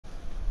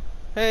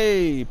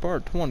Hey,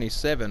 part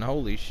 27.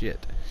 Holy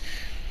shit.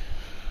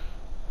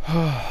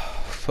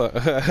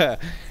 Fuck.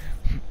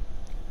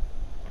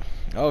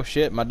 Oh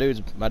shit, my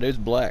dude's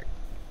black.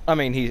 I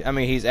mean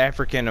he's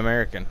African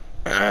American.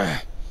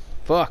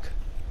 Fuck.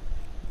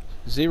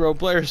 0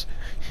 players.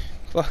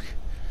 Fuck.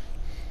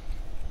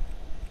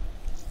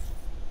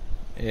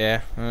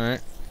 Yeah,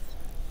 alright.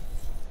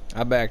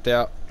 I backed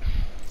out.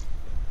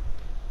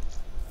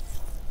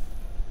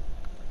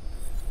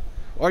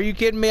 Are you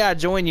kidding me? I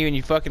join you and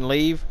you fucking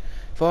leave?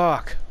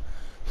 Fuck.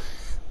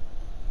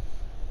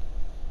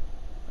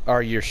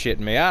 Or you're shitting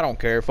me. I don't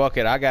care. Fuck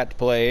it. I got to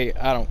play.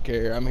 I don't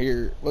care. I'm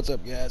here. What's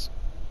up, guys?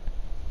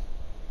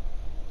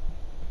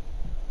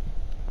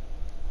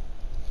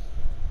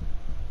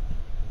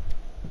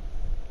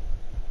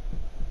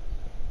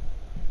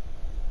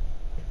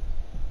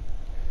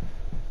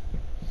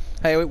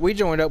 Hey, we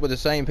joined up with the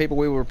same people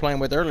we were playing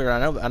with earlier. I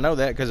know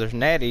that because there's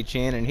Natty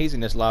Chin and he's in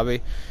this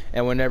lobby,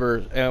 and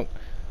whenever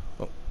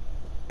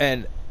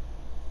and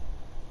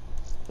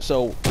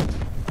so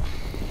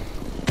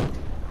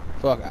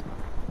fuck.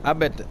 I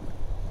bet that.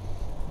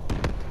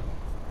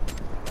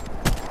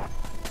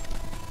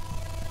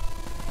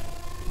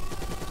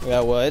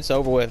 Yeah, well, it's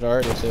over with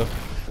already. So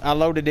I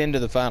loaded into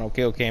the final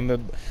kill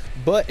cam,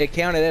 but it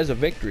counted as a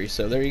victory.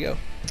 So there you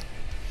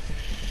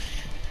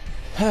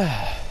go.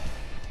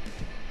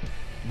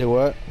 Do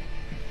what?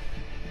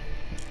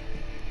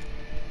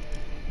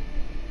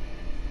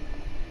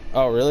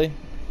 Oh, really?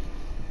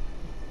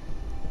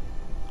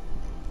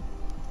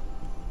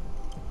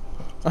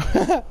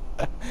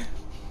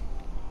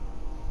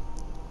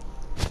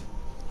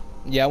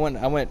 Yeah,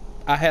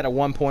 I had a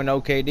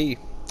 1.0 KD.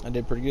 I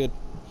did pretty good.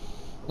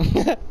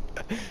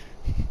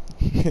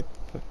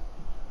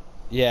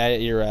 Yeah,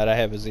 you're right. I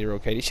have a 0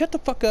 KD. Shut the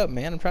fuck up,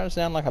 man. I'm trying to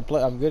sound like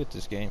I'm good at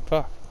this game.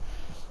 Fuck.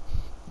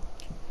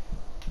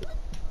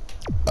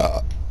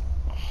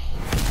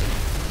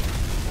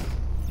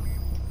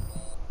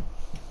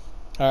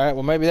 Alright,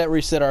 well maybe that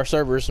reset our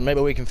servers and maybe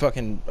we can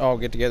fucking all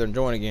get together and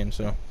join again,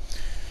 so.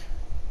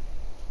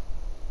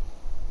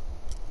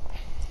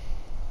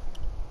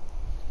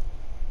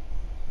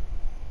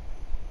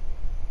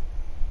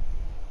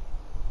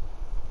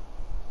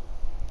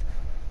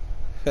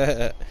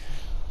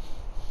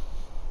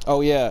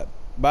 Oh yeah,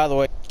 by the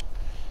way,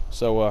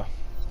 so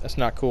that's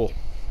not cool.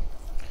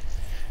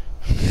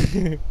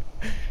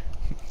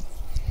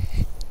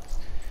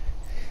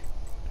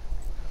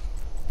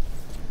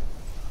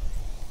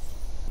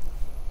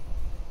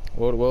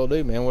 What will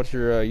do, man? What's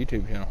your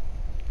YouTube channel?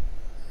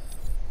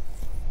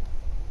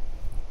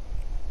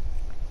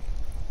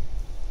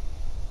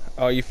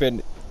 Oh, you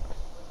fit.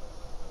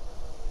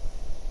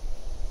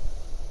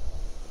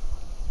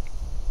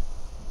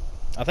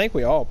 I think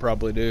we all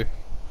probably do.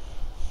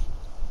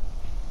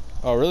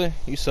 Oh, really?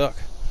 You suck.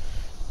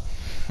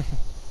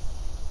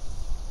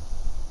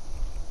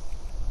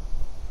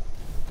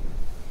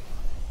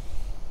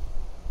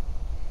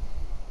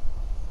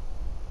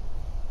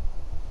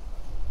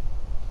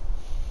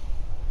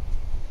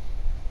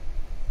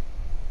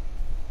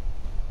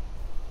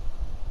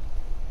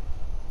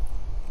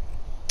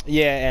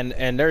 Yeah,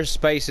 and there's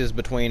spaces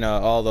between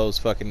all those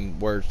fucking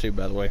words too,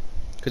 by the way.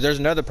 Because there's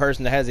another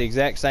person that has the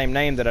exact same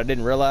name that I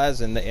didn't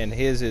realize, and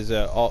his is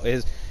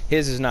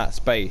his is not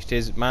spaced.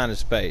 Mine is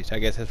spaced. I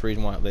guess that's the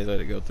reason why they let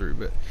it go through.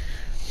 But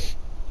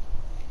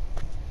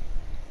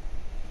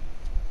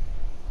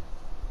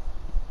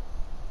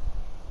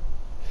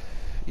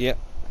yep.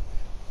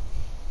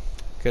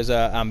 Because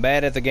I'm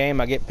bad at the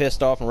game, I get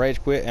pissed off and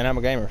rage quit, and I'm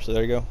a gamer. So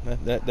there you go.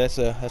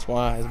 That's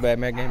why it's bad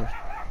mad gamer.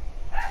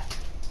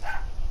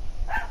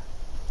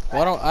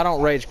 Well, I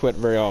don't rage quit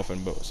very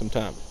often, but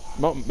sometimes.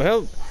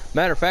 Hell,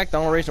 matter of fact, the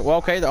only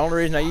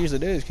reason I usually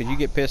do is because you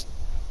get pissed.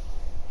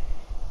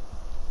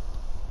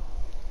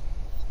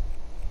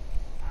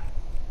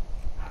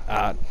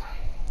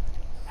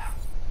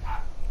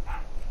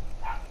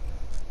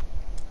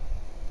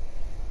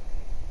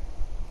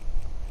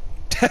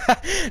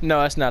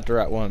 No, that's not the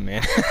right one,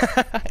 man.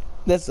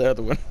 That's the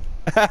other one.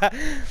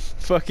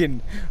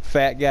 Fucking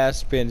fat guy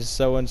spends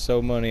so and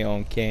so money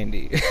on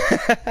candy.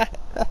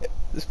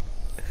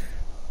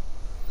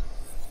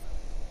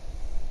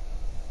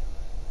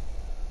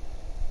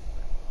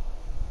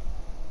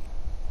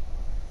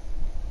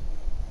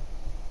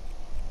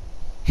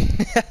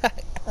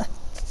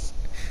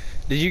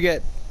 Did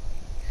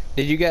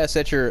you guys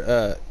set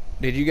your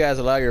did you guys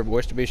allow your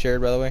voice to be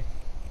shared, by the way?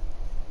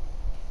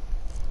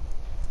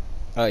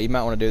 You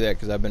might want to do that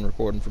because I've been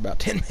recording for about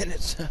 10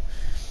 minutes.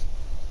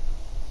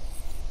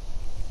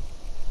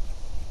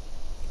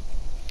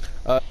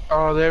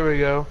 Oh, there we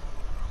go.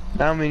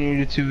 Now I'm in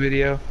your YouTube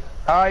video.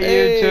 Hi,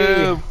 Hey!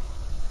 YouTube.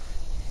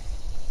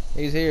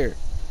 He's here.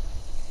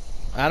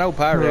 I know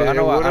Pyro. Hey, I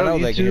know what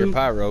up, they can hear YouTube?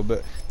 Pyro,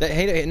 but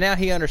now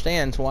he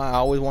understands why I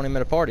always want him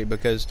at a party,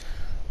 because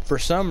for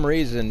some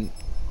reason.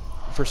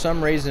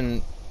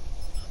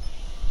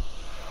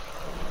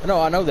 No,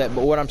 I know that,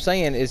 but what I'm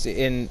saying is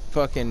in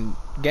fucking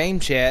game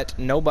chat,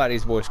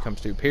 nobody's voice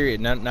comes through.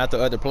 Period. Not the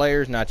other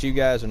players, not you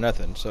guys, or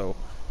nothing. So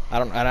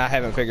and I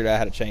haven't figured out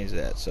how to change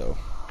that. So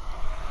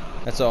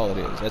that's all it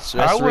is. That's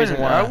I the reason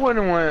why. I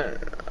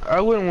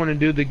wouldn't want to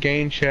do the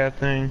game chat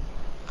thing.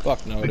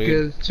 Fuck no, dude.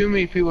 Because too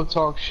many people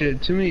talk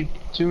shit. Too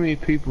many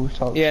people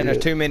talk shit. Yeah, and there's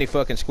too many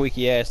fucking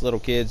squeaky ass little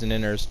kids, and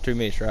then there's too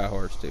many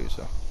tryhards too.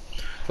 So.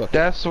 Fuck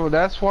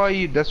that's why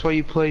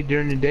you play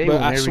during the day.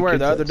 But I swear,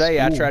 the other day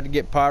I tried to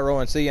get Pyro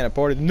and C in a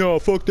party. No,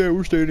 fuck that.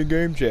 We're staying in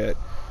game chat.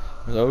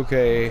 I was like,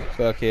 okay,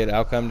 fuck it.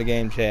 I'll come to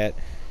game chat.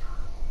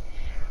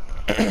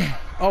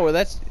 Oh, well,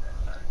 that's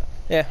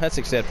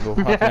acceptable.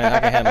 I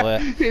can handle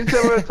that.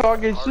 Instead of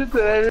talking shit to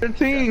the other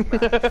team.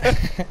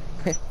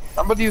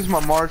 I'm about to use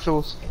my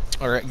marshals.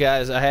 All right,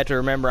 guys. I had to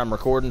remember I'm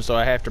recording, so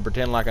I have to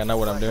pretend like I know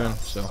what I'm doing.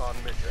 So.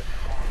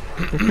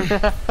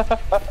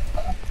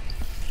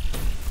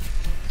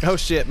 Oh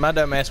shit! My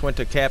dumb ass went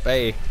to Cap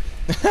A.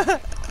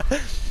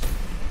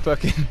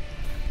 Fucking.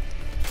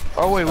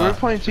 Oh wait, we're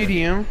playing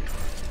TDM.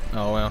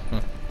 Oh well.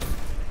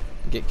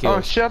 Get killed.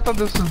 Oh shit! I thought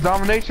this was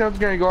domination. I was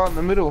gonna go out in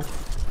the middle.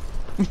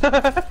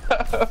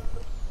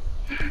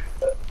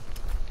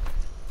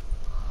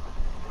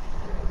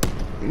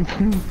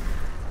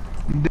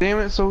 Damn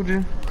it,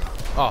 soldier.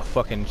 Oh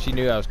fucking! She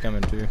knew I was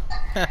coming too.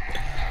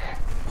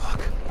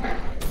 Fuck.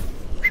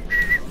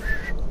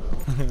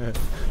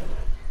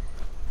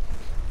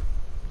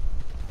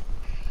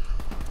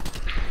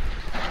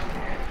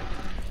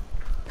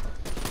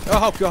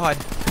 Oh god.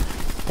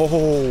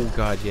 Oh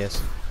god, yes.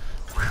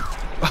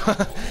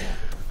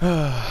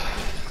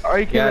 Are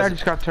you kidding? I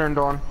just got turned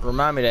on.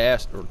 Remind me to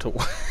ask to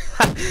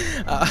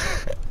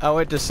I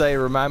went to say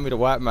remind me to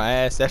wipe my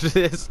ass after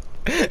this.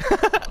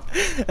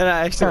 And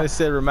I accidentally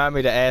said remind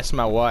me to ask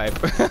my wife.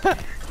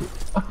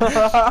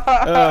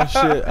 Oh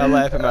shit, I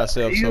laugh at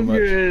myself so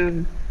much.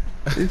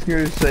 He's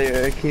gonna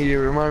say, can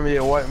you remind me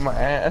to wipe my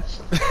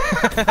ass?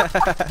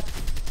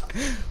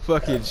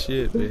 Fucking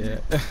shit, man.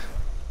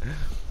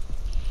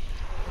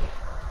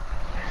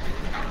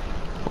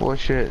 Oh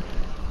shit.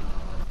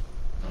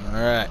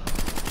 Alright.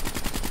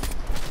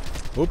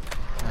 Whoop.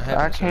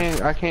 I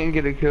can't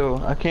get a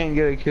kill. I can't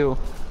get a kill.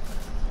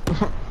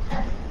 Where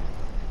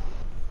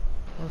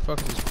the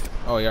fuck is this?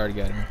 Oh, you already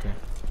got him, okay.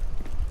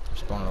 I'm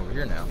spawning over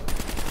here now.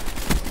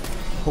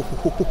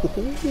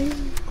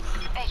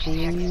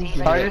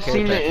 I just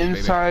seen the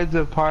insides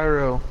of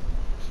Pyro.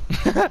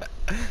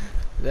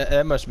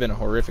 that must have been a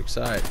horrific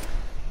sight.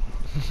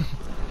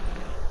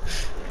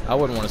 I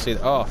wouldn't want to see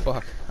the. Oh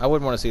fuck! I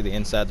wouldn't want to see the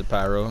inside of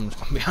Pyro. I'm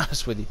just gonna be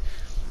honest with you.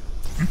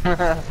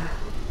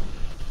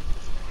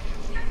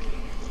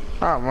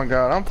 Oh my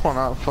god! I'm pulling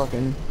out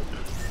fucking.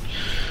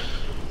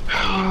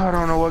 I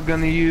don't know what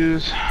gun to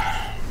use.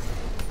 I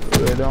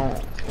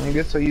don't. I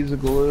guess I'll use a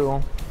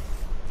glue.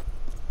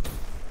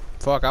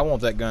 Fuck! I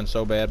want that gun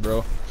so bad,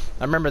 bro.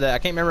 I remember that. I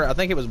can't remember. I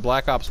think it was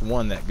Black Ops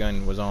 1 that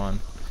gun was on.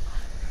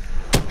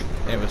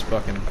 And it was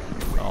fucking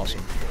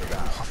awesome.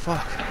 Oh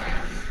fuck!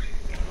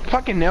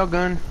 Fucking nail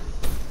gun.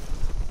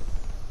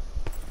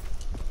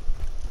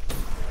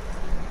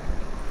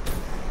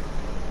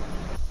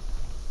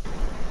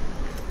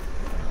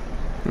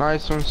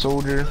 Nice one,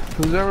 soldier.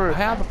 Who's over in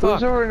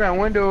that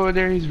window over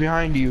there, he's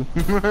behind you.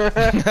 By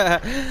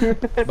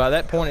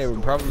that point, it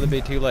would probably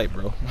be too late,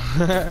 bro.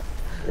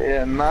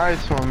 Yeah,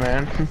 nice one,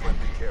 man.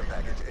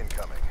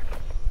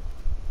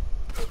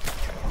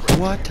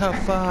 What the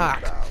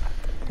fuck?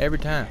 Every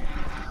time.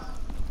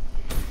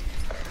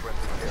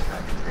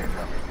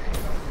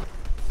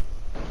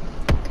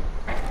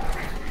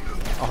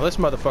 Oh, this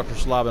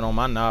motherfucker's slobbing on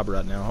my knob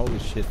right now. Holy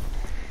shit.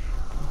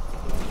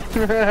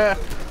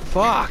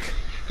 Fuck.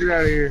 Get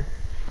out of here.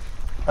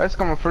 I just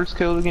got my first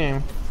kill of the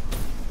game.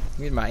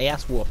 Getting my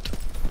ass whooped.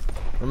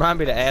 Remind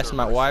me to ask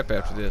my wife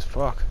after this.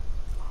 Fuck.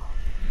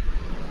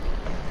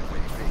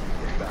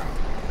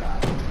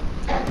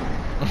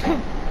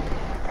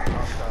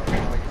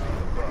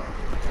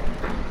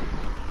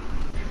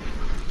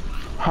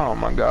 Oh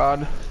my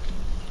god.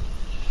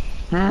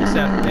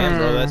 Damn,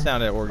 bro, that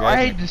sounded orgasmic.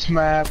 I hate this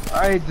map.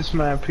 I hate this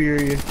map,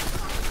 period.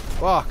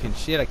 Fucking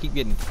shit, I keep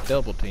getting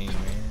double teamed,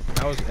 man.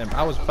 I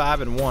was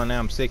 5-1, now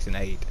I'm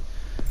 6-8.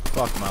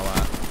 Fuck my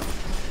life.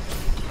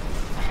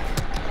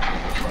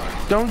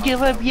 Don't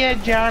give up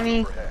yet,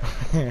 Johnny.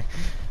 Oh,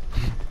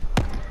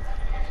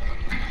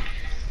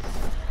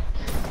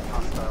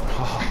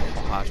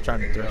 I was trying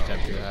to thrust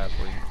that too high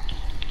for you.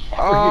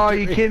 Oh,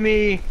 you kidding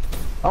me?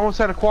 I almost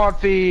had a quad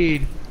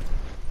feed.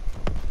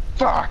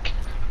 Fuck.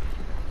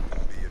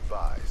 Be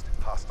advised,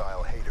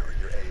 hostile hater in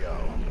your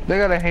AO. They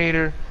got a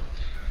hater.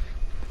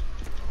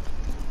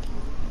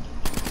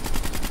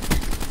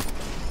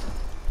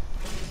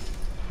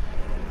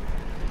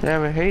 They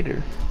have a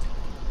hater.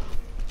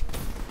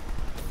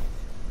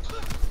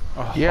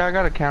 Oh. Yeah, I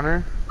got a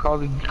counter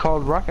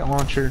called rocket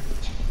launcher.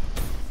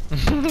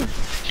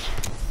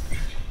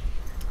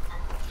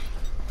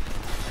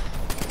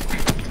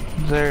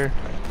 There.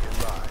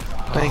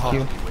 Thank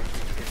you.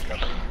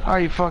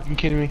 Are you fucking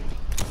kidding me?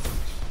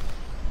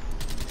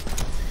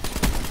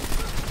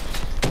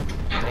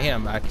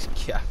 Damn, I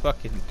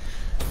fucking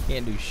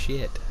can't do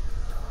shit.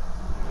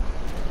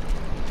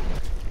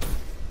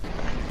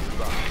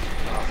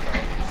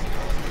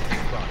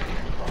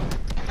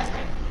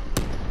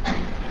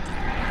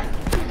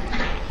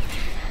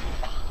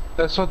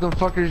 That's what them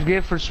fuckers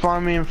get for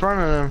spawning me in front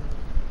of them.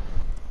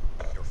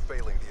 You're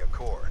failing the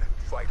Accord.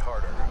 Fight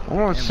harder. I'm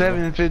on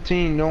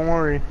 7-15, don't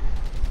worry.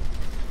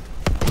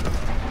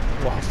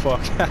 Oh fuck.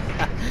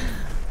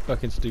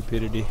 Fucking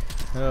stupidity.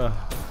 Oh,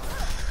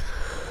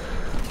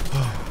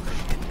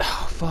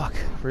 fuck.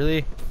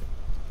 Really?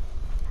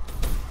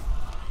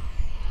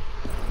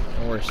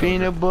 Don't worry,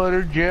 Peanut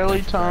butter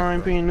jelly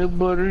time, peanut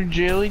butter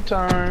jelly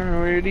time.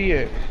 Where he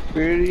at?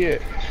 Where he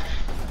at?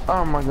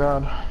 Oh my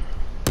god.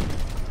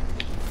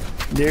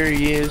 There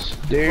he is.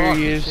 There Fuck,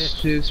 he is.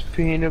 shit. It's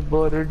peanut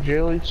butter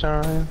jelly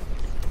time.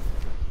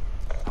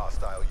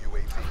 Hostile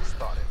UAV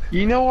spotted.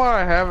 You know what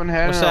I haven't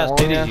had What in a size long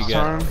titties you ass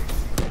got? time?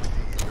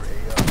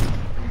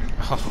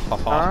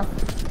 Huh?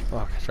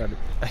 Fuck, I tried to.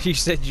 You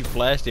said you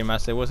flashed him. I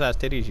said, what size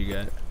titties you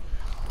got?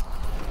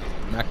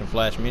 I can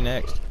flash me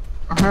next.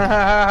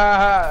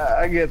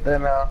 I get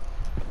that now.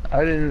 I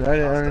didn't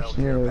Hostile understand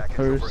care it at package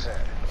first.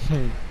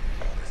 overhead.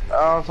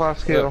 Oh, it's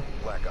last kill.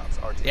 Black Ops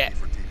RTB Yeah.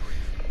 for debrief.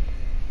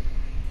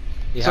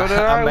 Yeah, So did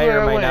I may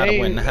or may went not have 8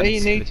 won. 8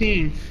 and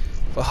 18.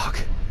 Fuck.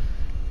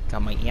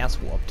 Got my ass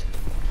whooped.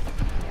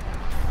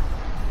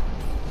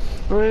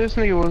 Well, this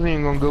nigga wasn't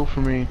even gonna go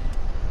for me.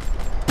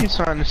 He's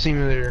trying to see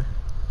me there.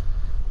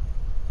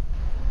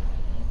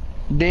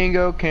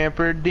 Dingo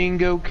camper,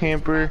 dingo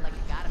camper.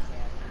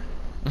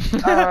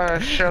 Ah,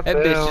 shut That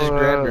the bitch hell just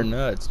grabbed her up.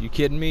 nuts. You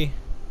kidding me?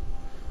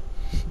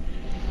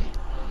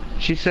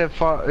 She said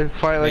fight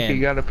like Man. you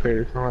got a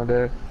pair, something like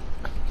that.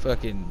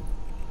 Fucking.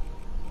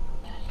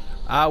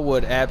 I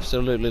would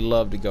absolutely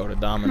love to go to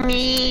Domino's.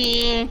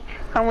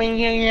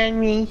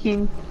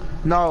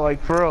 No,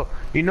 like for real.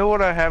 You know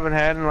what I haven't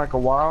had in like a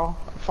while?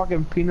 A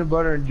fucking peanut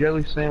butter and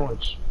jelly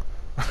sandwich.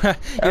 You know, I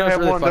it's had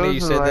really one of funny those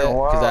you in, said like, that a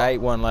because while. I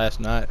ate one last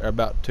night, or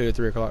about 2 or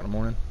 3 o'clock in the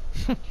morning.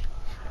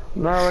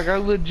 No, like I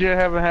legit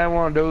haven't had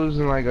one of those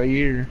in like a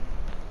year.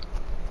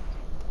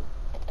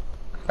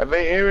 I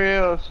bet every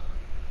else.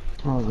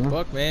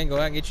 Fuck, man, go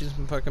out and get you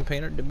some fucking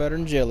peanut butter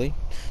and jelly.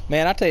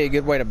 Man, I'll tell you a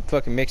good way to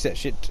fucking mix that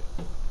shit.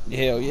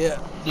 Hell yeah.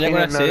 Is that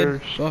what I Peanut said?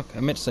 nutters. Fuck, I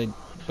meant to say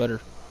butter.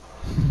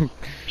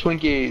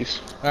 Twinkies.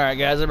 All right,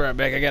 guys, I'll be right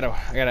back. I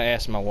gotta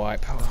ask my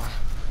wife. Hold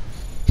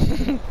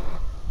on.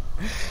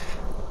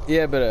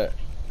 Yeah, but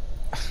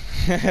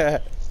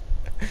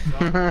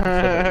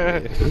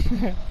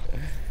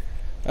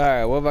all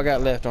right, what have I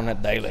got left on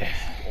that daily?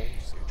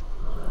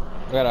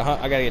 I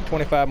gotta get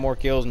 25 more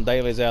kills and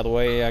dailies out of the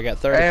way. I got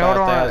Hey, hold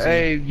on. 35,000.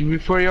 Hey,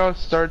 before y'all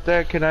start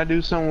that, can I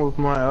do something with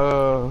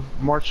my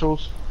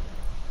marshals?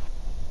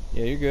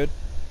 Yeah, you're good.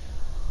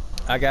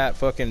 I got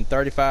fucking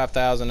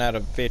 35,000 out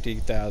of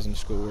 50,000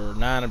 score,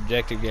 9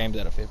 objective games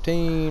out of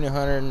 15,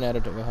 100 out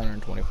of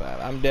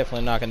 125. I'm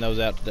definitely knocking those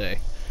out today.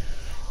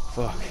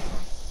 Fuck.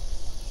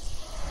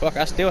 Fuck,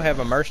 I still have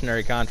a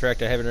mercenary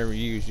contract I haven't ever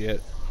used yet.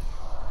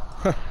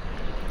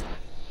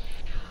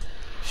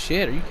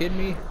 Shit, are you kidding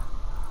me?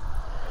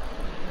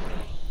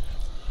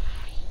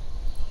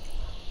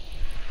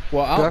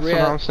 Well, That's what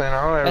I'm saying.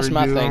 I'll ever that's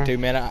my do thing them. too,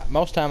 man.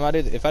 Most time I do,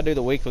 if I do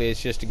the weekly,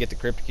 it's just to get the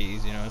crypt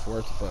keys. You know, it's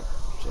worth the fuck.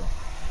 So.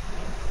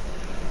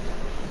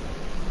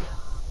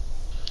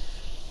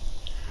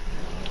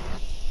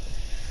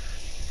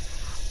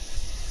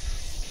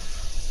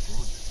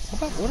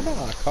 What about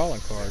my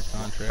calling card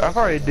contract? I've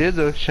already did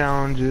those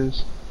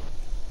challenges.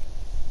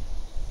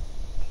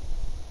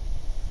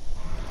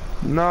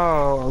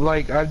 No,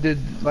 like I did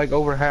like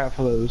over half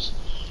of those.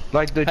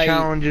 Like the Hey,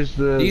 challenges.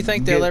 The Do you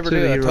think they'll get ever to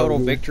do a the total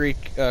road. victory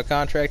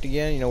contract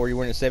again? You know, where you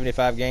win in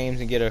 75 games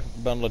and get a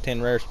bundle of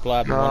 10 rare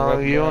supply. for one No,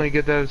 weapon you drop? only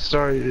get that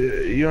start.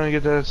 You only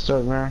get that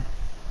start, man.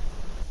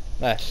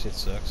 That shit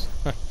sucks.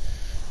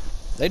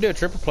 They do a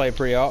triple play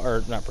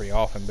or not pretty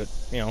often, but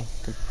you know,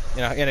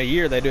 in a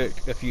year they do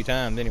it a few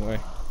times anyway.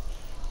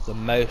 The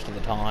most of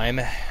the time.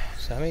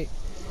 So I mean,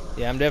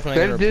 yeah, I'm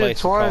definitely gonna They did it replace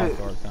the calling twice.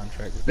 card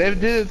contract. with They this.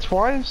 did it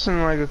twice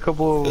in like a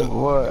couple,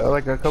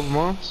 like a couple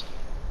months.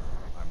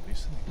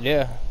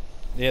 Yeah,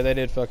 yeah, they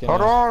did fucking.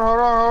 Hold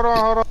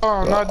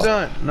on. Not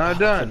done. Not I'm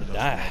done. gonna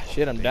die.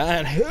 Shit, I'm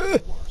dying.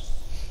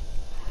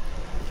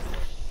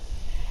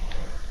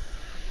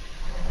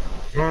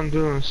 I'm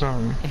doing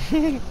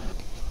something.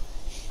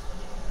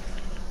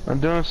 I'm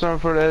doing something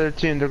for the other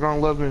team. They're gonna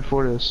love me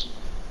for this.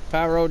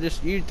 Pyro,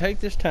 just you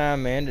take this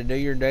time, man, to do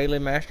your daily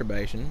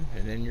masturbation,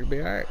 and then you'll be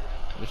alright.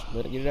 Just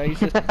let it get it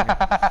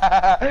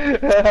out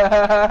of your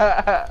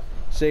system.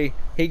 See,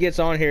 he gets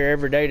on here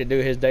every day to do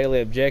his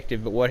daily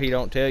objective, but what he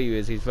don't tell you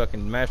is he's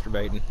fucking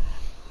masturbating.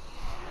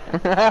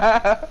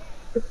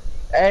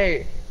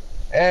 Hey,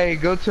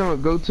 go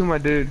to my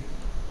dude.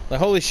 Like,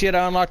 holy shit,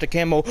 I unlocked a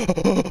camo.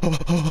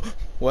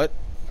 What?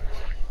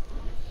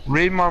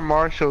 Read my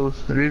marshals.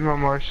 Read my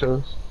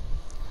marshals.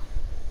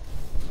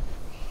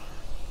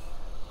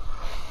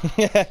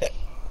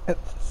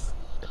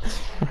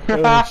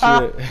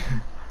 Oh shit.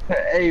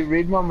 Hey,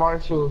 read my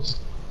marshals.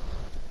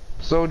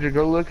 Soldier,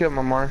 go look at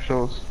my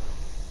marshals.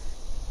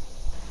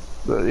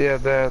 But yeah,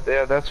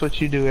 that's what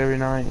you do every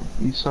night.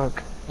 You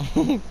suck.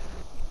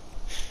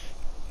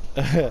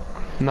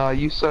 No,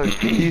 you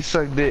suck. You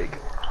suck dick.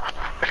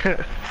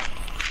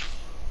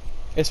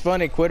 It's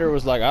funny. Quitter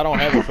was like, I don't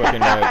have a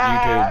fucking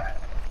YouTube.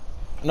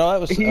 No,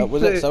 that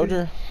was that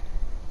Soldier?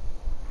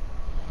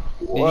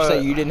 Did you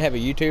say you didn't have a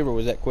YouTube, or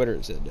was that Quitter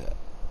that said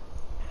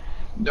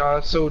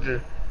that?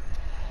 Soldier.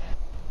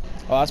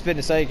 Oh, I was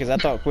finna say because I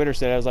thought Quitter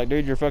said. I was like,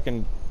 dude, your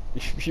fucking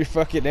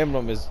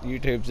emblem is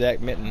YouTube Zach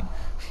Mitten.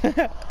 Shout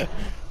out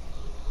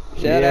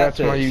That's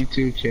to my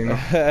YouTube channel.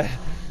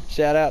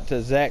 Shout out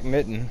to Zach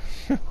Mitten.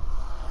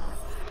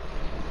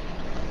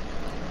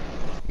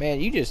 Man,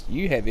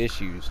 you have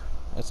issues.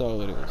 That's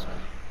all it is.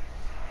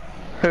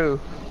 Who?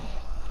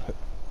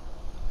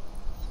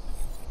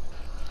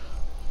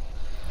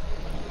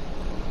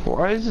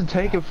 Why does it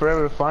take it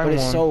forever to find But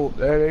it's one? so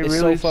Are they it's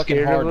really so fucking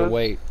scared hard of to us?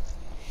 wait.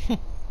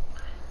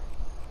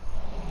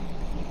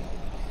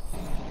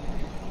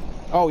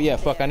 Oh yeah,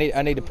 fuck. I need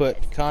to put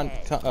I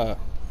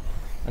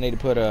need to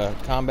put a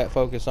combat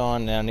focus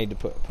on, and I need to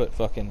put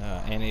fucking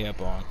Annie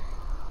up on.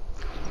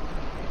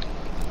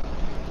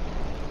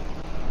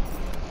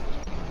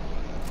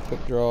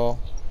 Quick draw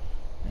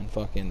and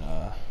fucking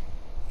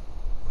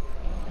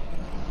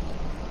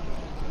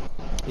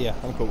yeah,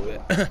 I'm cool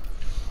with it.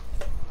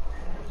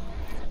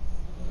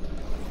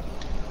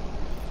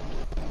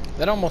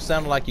 That almost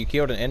sounded like you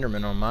killed an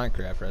Enderman on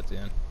Minecraft right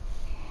then.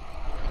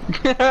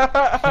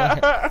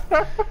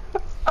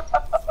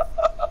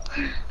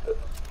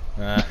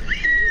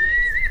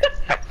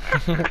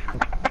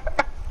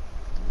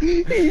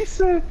 he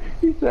said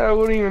I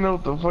wouldn't even know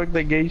what the fuck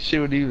that gay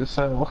shit would even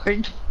sound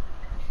like.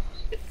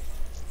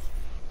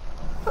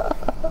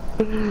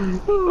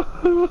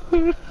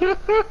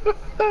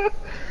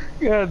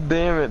 God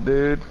damn it,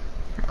 dude.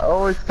 I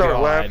always start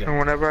laughing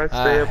whenever I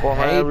stay up all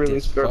night. I really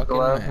start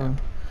laughing.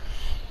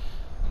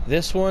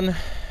 This one,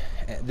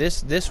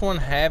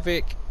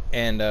 Havoc,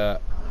 and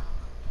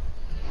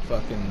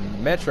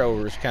fucking Metro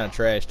was kind of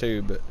trash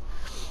too, but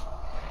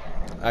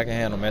I can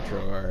handle Metro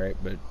alright.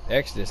 But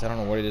Exodus, I don't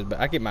know what it is, but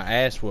I get my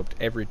ass whooped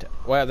every time.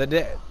 Wow,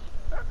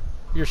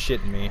 you're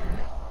shitting me.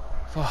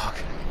 Fuck.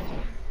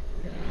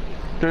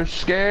 They're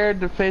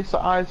scared to face the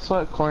Eye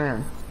Slut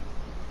clan.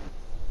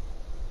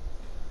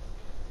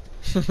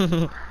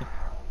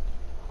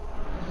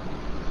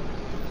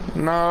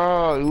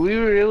 No, we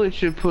really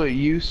should put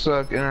 "You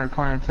Suck" in our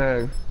clan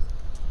tag.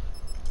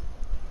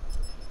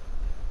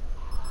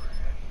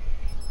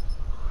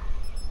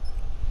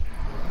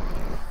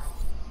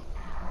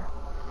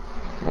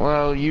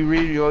 Well,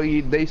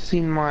 they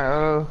seen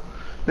my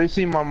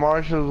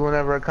marshals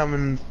whenever I come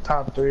in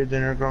top 3,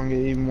 then they're gonna get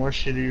even more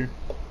shittier.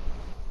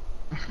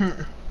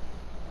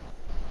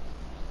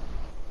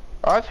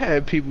 I've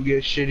had people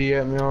get shitty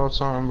at me all the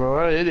time,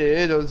 bro.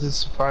 It doesn't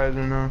surprise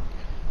me, no.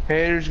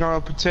 Haters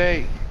gonna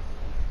partake.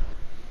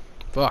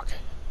 Fuck.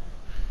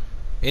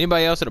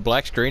 Anybody else at a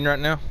black screen right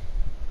now?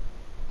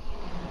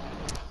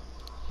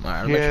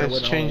 Alright, Yeah,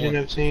 it's changing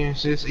the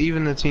teams. It's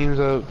even the teams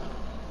up.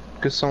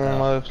 Cause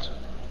someone left.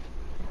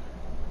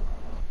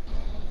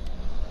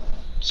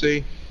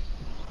 See?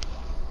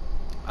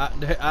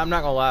 I'm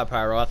not gonna lie,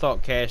 Pyro. I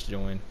thought Cash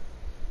joined.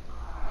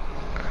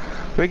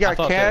 We got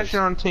Cash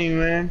on team,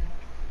 man.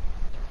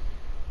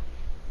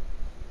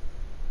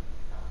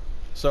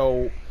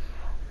 So,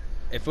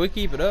 if we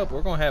keep it up,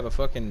 we're gonna have a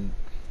fucking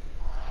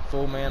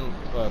full man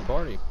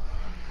party.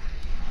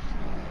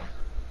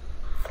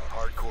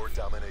 Hardcore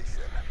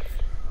domination.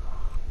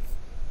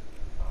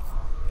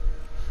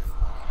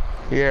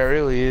 Yeah, it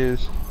really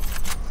is.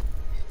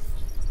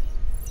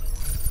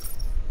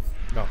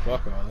 Oh,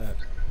 fuck all that.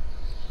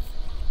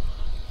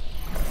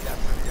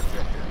 Capture the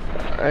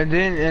objective.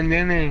 And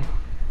then,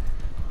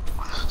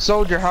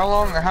 Soldier, how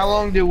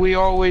long did we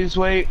always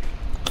wait?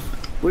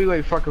 We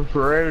wait fucking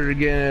forever to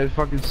get in a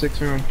fucking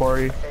 6-man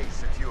party. A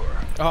secure.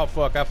 Oh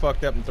fuck, I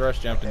fucked up and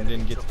thrust jumped and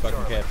didn't get the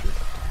fucking capture.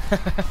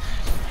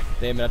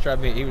 Damn it, I tried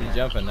he was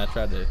jumping, I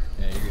tried to,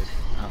 yeah, you're good.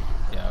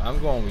 Yeah, I'm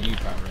going with you,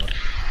 Pyro.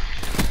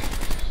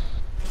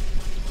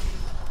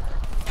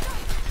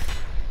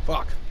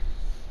 Fuck.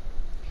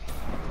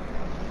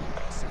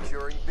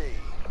 Securing B.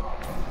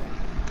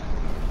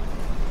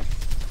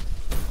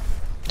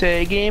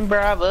 Taking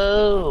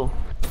Bravo.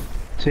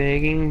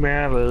 Taking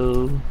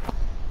Bravo.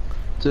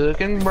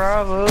 Taking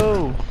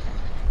Bravo.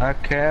 I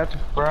capped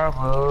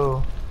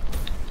Bravo.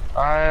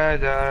 I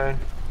died.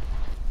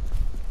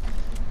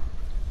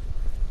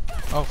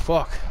 Oh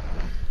fuck.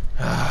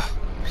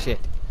 Shit.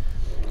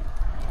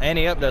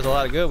 Annie up does a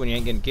lot of good when you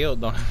ain't getting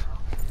killed, don't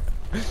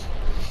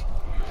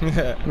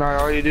it? No,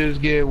 all you do is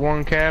get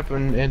 1 cap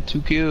and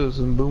 2 kills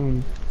and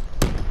boom.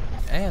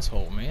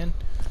 Asshole, man.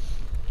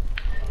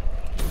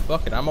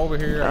 Fuck it, I'm over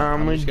here.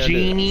 I'm a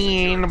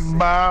genie in a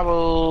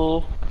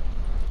bottle.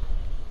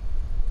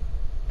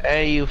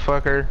 Hey, you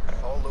fucker.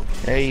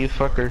 Hey, you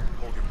fucker.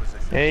 Hold your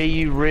position. Hey,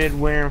 you red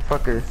wearing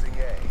fucker. Losing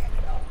A.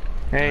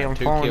 Hey, I'm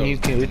following you,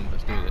 kid.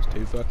 Let's do this.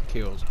 2 fucking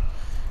kills.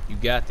 You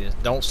got this.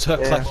 Don't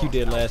suck Yeah. like you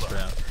did last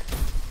round.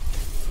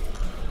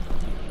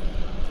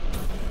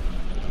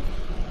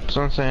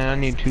 So I'm saying I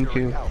need 2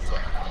 Securing kills.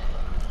 Alpha.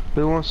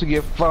 Who wants to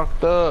get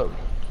fucked up?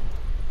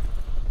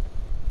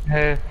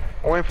 Hey,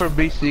 I'm waiting for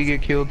Beastie to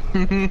get killed.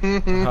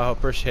 Oh,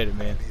 appreciate it,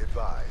 man. Be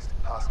advised.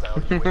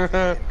 Hostile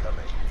UAV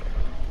incoming.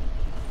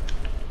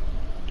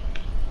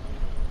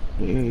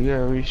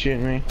 Yeah, you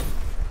shitting me.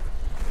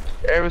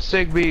 Hey, let's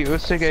take B,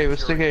 let's take A,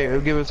 let's take A.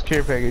 It'll give us a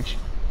care package.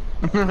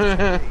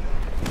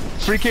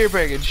 Free care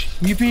package.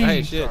 Yippee.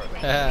 Hey, shit.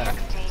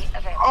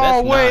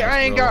 Oh wait, nice, I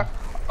ain't bro. got.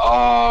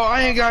 Oh,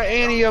 I ain't got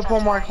Annie up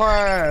on my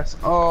class.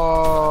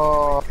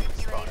 Oh.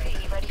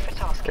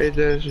 It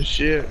does your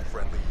shit.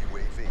 Friendly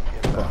UAV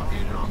inbound. Fuck,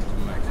 dude,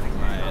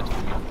 my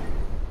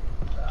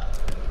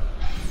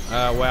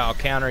ass. Wow,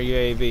 counter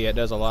UAV. It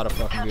does a lot of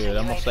fucking good.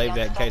 I'm gonna save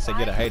that in case I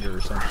get a hater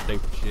or some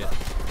stupid shit.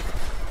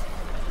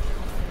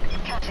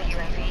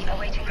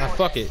 Ah,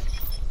 fuck it.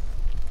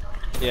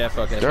 Yeah,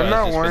 fuck it. They're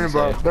not worrying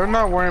about. They're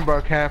not worrying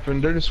about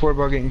capping. They're just worried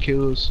about getting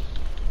kills.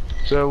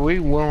 So we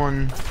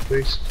won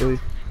basically.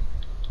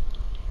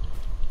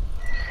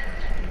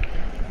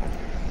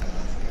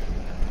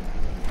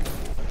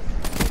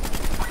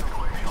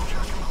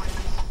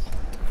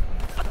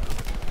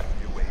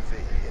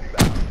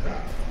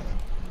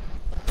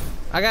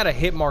 I got a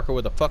hit marker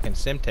with a fucking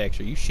Simtex.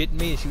 Are you shitting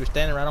me? And she was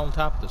standing right on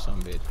top of the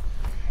son bitch.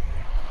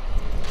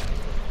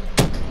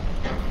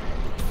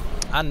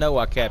 I know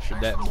I captured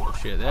that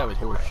bullshit. That was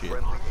horseshit.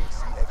 Friendly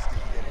HCXD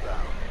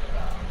inbound.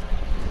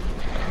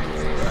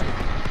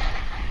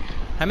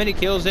 How many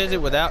kills is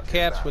it without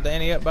caps with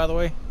Annie up, by the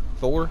way?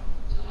 4?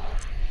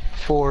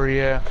 4,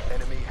 yeah.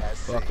 Enemy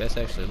has Fuck, that's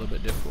actually a little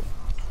bit difficult.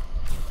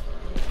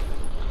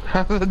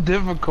 How's it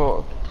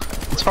difficult?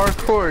 It's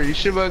hardcore. You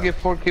should be able to get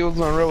 4 kills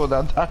in a row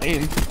without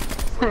dying.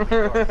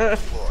 deployed.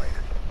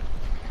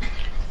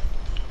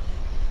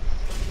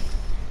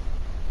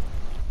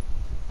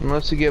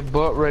 Unless you get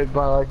butt raped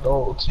by like the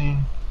whole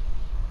team.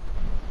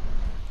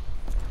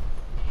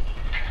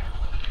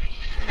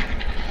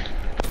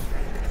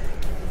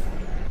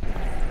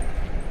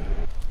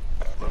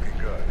 Looking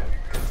good.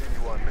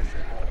 Continue on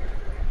mission.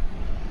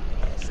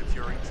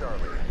 Securing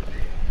Charlie.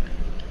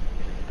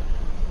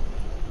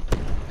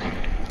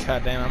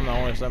 God damn, I'm the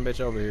only son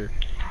bitch over here.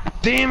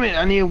 Damn it!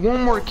 I need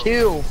one more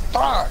kill.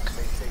 Fuck!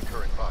 Maintain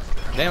current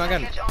posture. Damn, I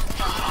got.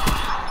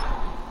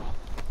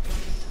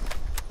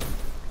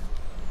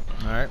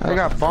 Alright. I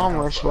got bomb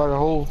rushed by the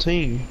whole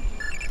team.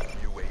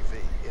 UAV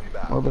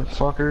inbound.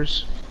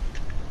 Motherfuckers.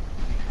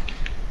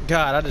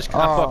 God, I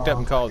fucked up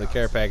and called the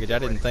care package. I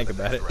didn't think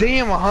about it.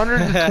 Damn,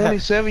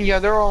 127? Yeah,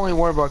 they're only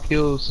worried about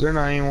kills. They're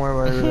not even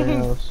worried about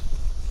everything else.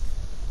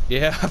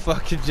 Yeah, I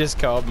fucking just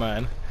called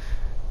mine.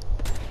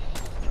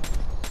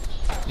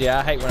 Yeah,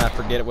 I hate when I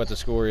forget what the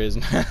score is.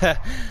 I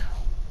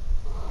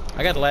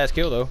got the last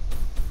kill though.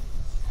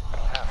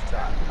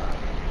 Half-time.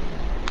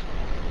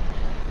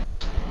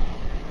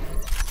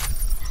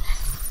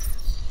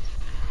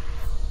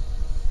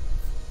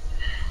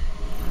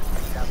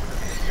 Capture the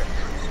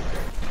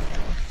objective.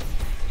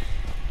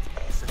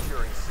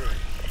 Securing C.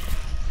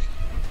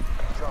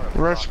 Charlie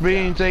Rush locked B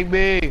down. and take B.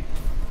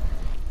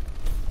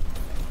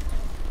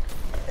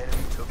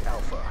 Enemy took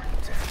Alpha.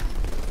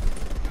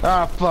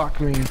 Ah,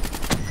 fuck me.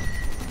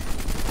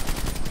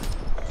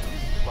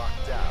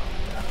 Locked down.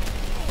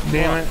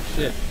 Damn it.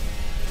 Shit.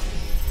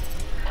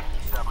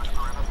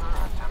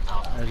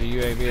 There's a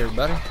UAV,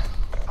 everybody.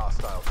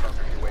 Hostile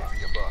counter UAV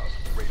above.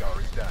 Radar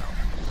is down.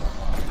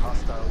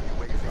 Hostile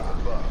UAV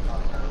above.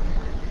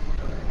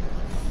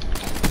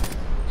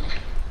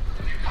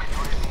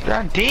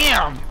 God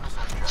damn!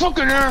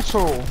 Fucking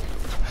asshole!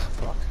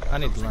 Fuck. I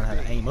need to learn how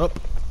to aim up.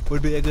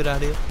 Would be a good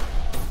idea.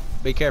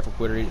 Be careful,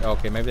 Quitter.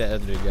 Okay, maybe that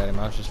other dude got him.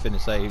 I was just finna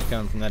say he was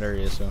coming from that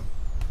area, so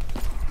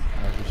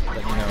I was just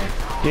letting you know.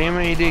 Damn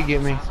it, he did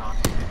get me.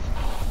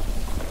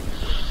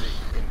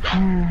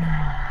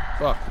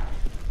 Fuck.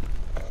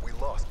 We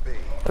lost B.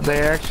 Are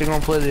they actually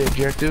gonna play the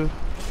objective?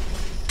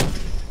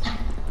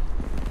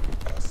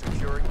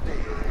 Securing B.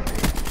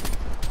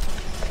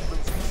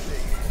 Losing C.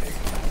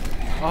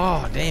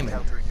 Oh, damn it.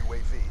 Counter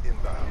UAV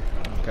inbound.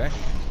 Okay.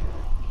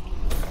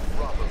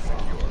 Bravo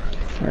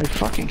secure. Alright,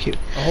 fucking kill.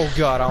 Oh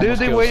god, I Dude, almost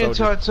they killed waited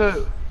until Soldier. I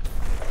took.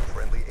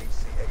 Friendly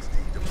HCXD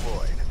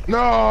deployed.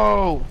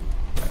 No!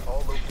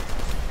 All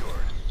locations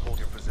secured. Hold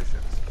your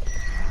positions.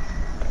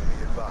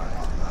 Be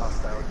advised.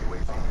 Hostile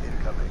UAV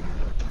incoming.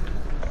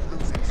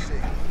 Losing C.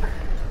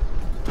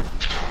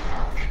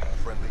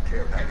 Friendly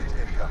care package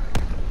incoming.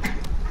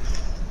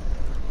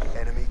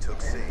 Enemy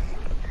took C.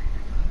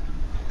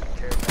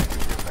 Care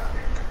package inbound.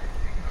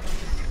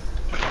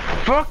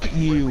 Fuck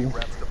Friendly you!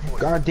 reps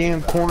deployed.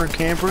 Goddamn corner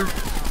camper.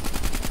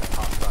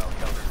 Hostile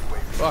counter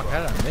UAV. Fuck, how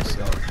did I miss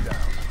that? Down.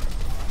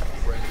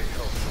 Friendly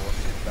health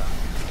force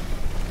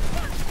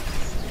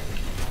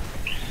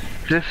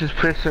inbound. This is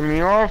pissing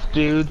me off,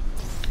 dude.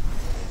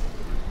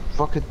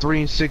 Fucking 3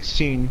 and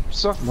 16.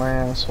 Suck my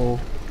asshole.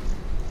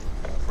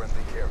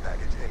 Friendly care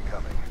package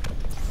incoming.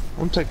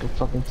 I'm taking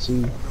fucking C.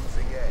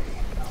 Losing A.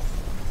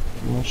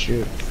 Oh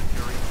shit.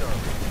 Securing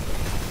Charlie.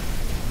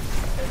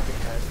 Enemy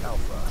has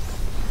Alpha.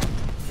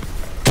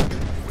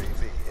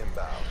 UAV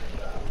inbound.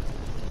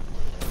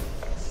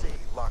 C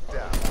locked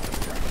down.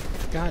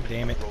 God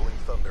damn it. Rolling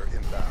Thunder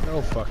inbound.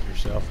 Go fuck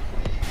yourself.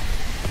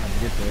 I'm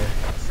get there.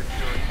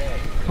 Securing A.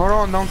 Hold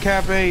on, don't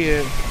cap A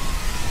yet.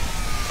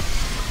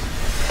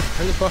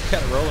 Who the fuck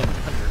got a rolling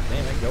thunder?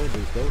 Damn, that gold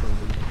dude's golden.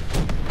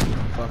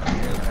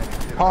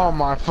 Fucking Oh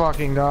my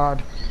fucking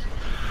god.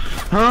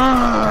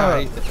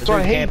 God, So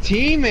I hate they're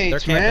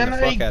teammates, camping man. the I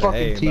fuck hate out of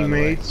A, fucking by the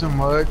way. teammates so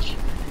much.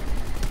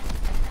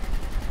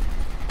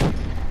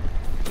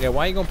 Yeah,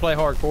 why you gonna play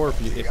hardcore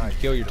if you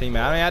kill your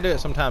teammate? I mean, I do it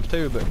sometimes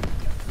too, but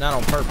not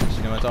on purpose.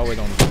 You know, it's always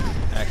on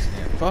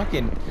accident.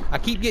 Fucking, I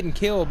keep getting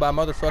killed by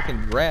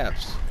motherfucking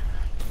raps.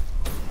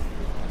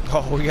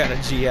 Oh, we got a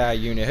GI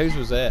unit. Whose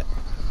was that?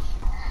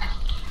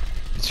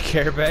 It's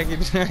your care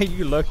package?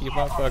 You lucky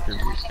motherfucker.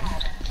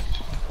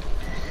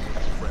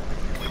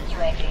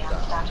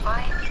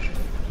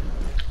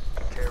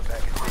 Care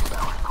package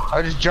inbound.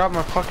 I just dropped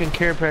my fucking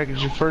care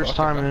package the first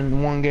time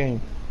in one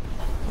game.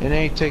 It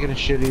ain't taking a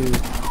shit either.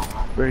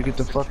 Better get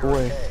the fuck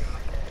away.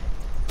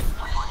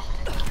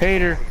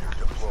 Hater.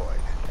 Deployed.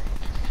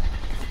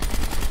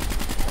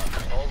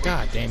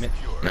 God damn it.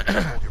 Secure.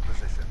 Hold your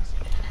positions.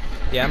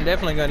 Yeah, I'm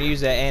definitely gonna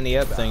use that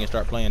ante-up thing and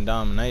start playing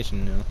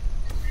domination now.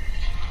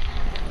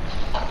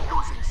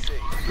 Losing C.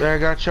 There, I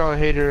got y'all a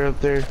hater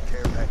up there.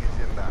 Care package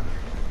inbound.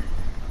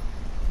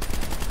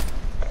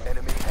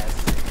 Enemy has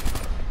C.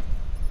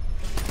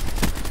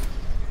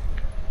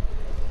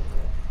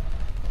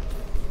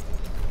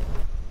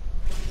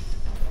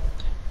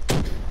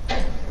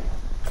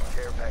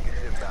 Care package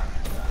inbound.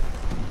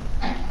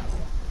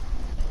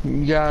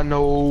 You got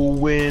no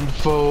wind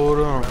for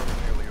them.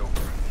 Nearly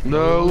over.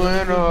 No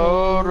wind to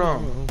hold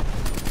them.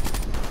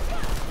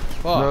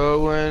 Fuck. No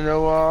when to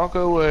walk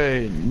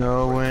away,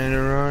 no when to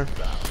run.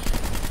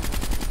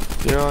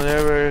 You'll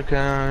never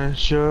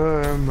count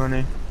your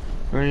money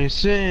when you're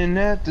sitting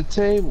at the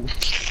table.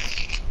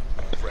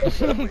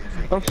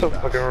 I'm so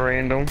fucking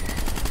random.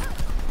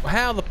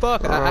 How the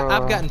fuck?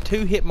 I've gotten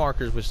 2 hit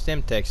markers with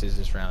Stemtexes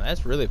this round.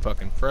 That's really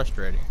fucking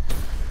frustrating.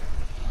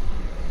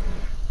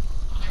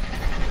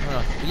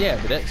 Yeah,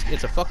 but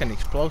it's a fucking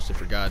explosive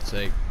for God's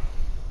sake.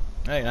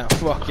 Hey, not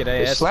fuck it,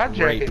 hey, It's that's slap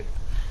rape.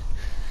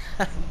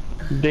 jacket.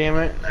 Damn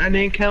it! I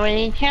didn't come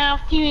and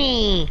help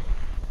you.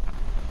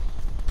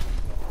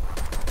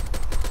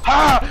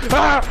 Ha!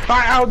 Ha!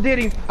 I outdid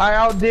him. I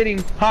outdid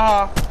him.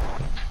 Ha!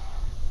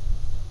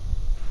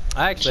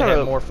 I actually Shut had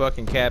up. more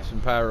fucking caps than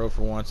Pyro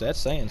for once. That's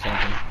saying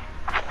something.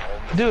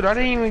 Dude, I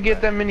didn't even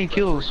get that many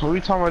kills. What are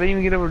we talking about? I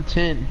didn't even get over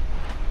 10.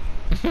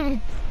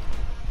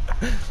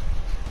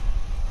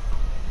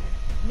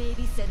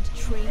 Maybe send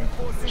train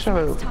forces Shut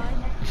up. next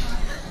time.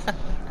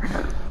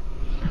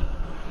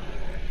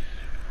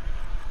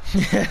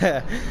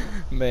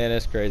 Man,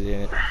 that's crazy,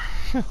 ain't it?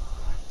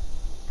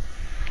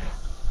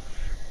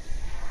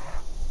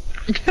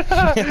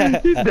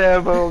 You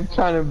damn old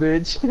China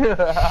bitch.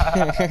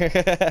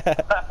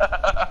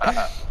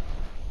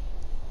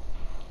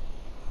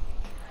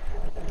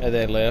 And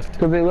they left.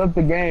 Cause they love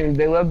the game.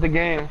 They love the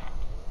game.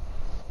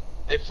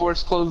 They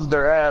force closed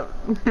their app.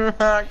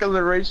 Cause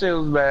the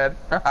ratio was bad.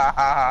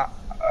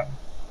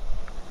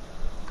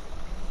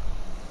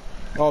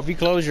 Oh, if you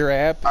close your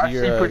app, I see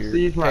your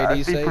Prestige I KD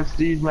see save.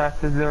 Prestige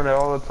Masters doing it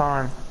all the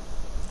time.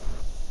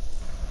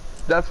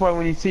 That's why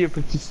when you see a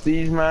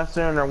Prestige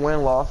Master and their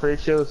win-loss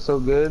ratio is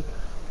so good,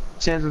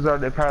 chances are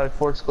they probably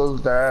force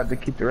closed their app to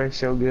keep the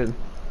ratio good.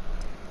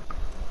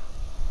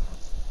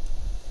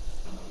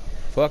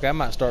 Fuck, I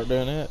might start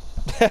doing that.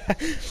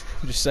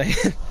 I'm just saying.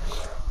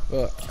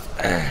 But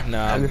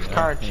no, I'm just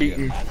kinda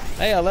cheating.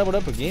 Hey, I leveled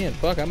up again.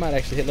 Fuck, I might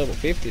actually hit level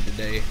 50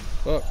 today.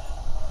 Fuck.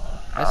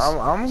 I'm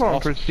going awesome.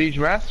 Prestige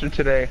Master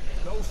today.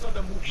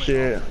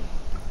 Shit.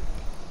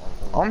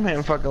 I'm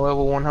hitting fucking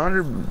level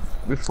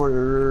 100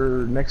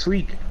 before next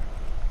week.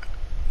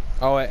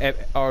 Oh,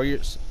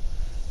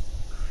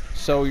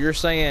 so you're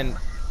saying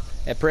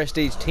at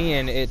Prestige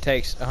 10 it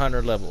takes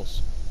 100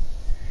 levels?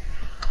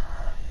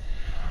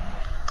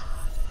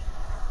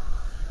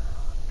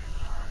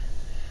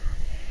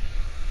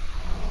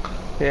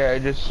 Yeah,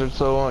 just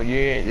so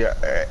yeah.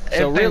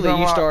 So everything's really, you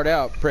unlocked. start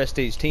out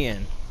Prestige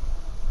 10.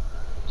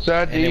 So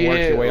after and then you work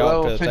your hit way up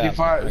level to 1,000. I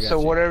 55, got so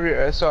you.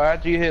 whatever. So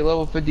after you hit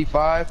level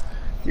 55,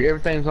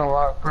 everything's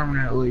unlocked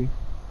permanently.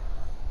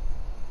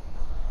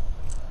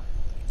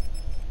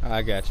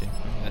 I got you.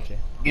 I got you.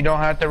 You don't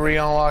have to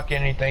re-unlock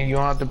anything. You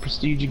don't have to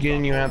prestige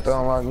again. You don't have to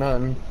unlock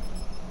nothing.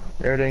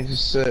 Everything's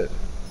just set.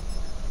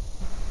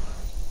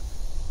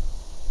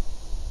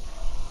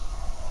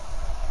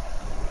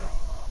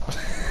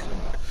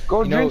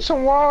 Go You know, drink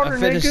some water,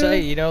 I'm finna nigga.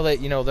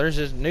 say, there's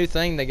this new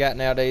thing they got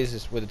nowadays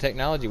is with the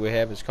technology we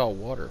have. It's called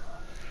water.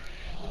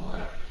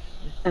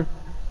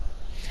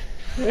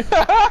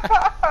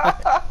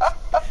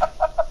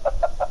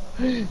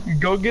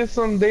 Go get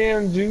some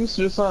damn juice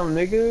or something,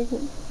 nigga.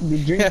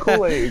 You drink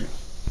Kool-Aid.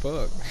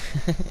 Fuck.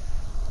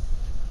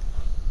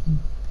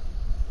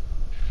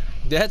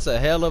 That's a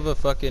hell of a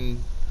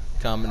fucking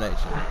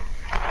combination.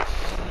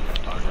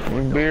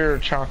 Beer or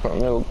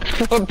chocolate milk.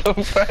 What the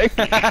fuck?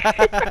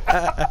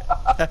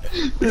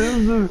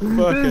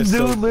 this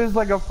dude lives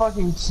like a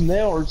fucking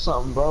snail or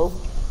something, bro.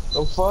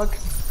 The fuck?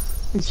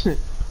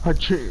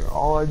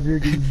 All I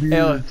drink is beer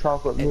Hell, and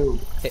chocolate milk.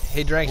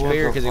 He drinks What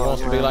beer the because he fuck,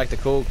 wants to be man? like the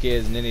cool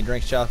kids, and then he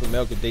drinks chocolate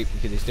milk deep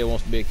because he still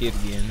wants to be a kid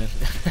again.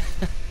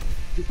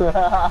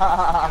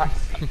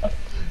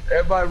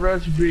 Everybody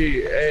rush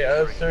B. Hey,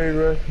 us three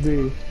rush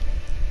B.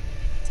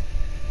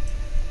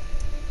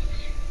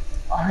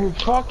 I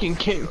fucking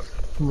can't.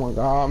 Oh my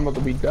god, I'm about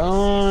to be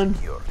done.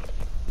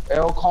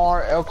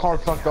 L-Car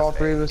fucked all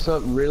three of us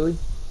up, really?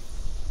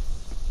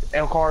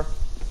 L-Car?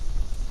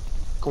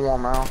 Come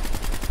on now.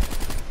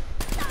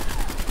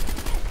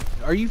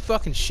 Are you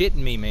fucking shitting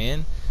me,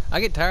 man? I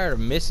get tired of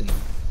missing,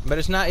 but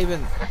it's not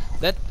even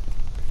that.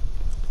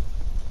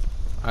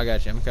 I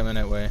got you. I'm coming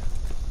that way.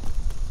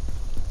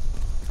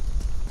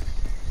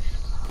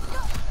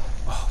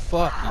 Oh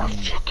fuck!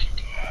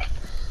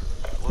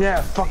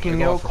 Yeah, fucking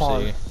Look out for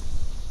L-Car. C.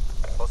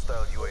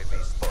 Hostile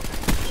UAV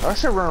spotted. I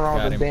should run around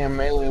Got with a him. damn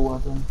melee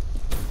weapon.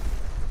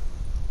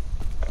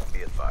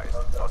 Be advised,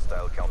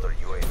 hostile counter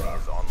UAV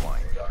is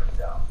online.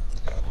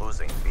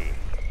 Losing B.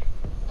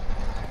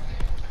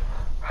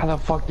 How the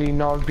fuck do you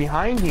know it's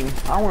behind him?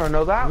 I want to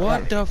know that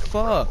What one. the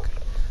fuck?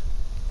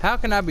 How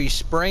can I be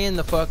spraying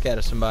the fuck out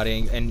of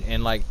somebody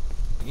and like,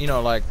 you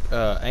know, like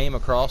aim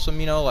across them,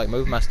 you know, like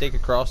move my stick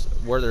across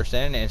where they're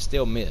standing and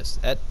still miss?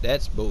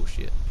 That's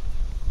bullshit.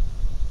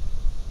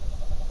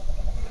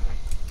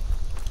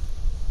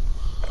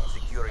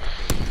 Securing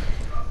B.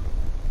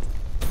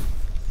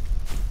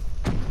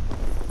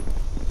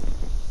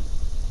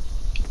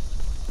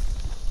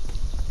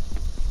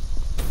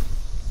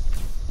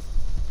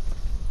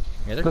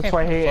 Yeah, they're That's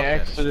why I camping the hate fuck out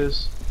of us.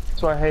 Exodus.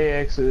 That's why I hate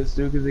Exodus,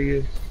 dude, because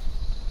he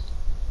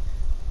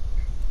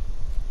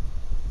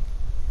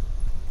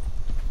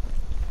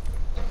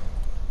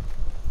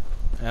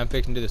I'm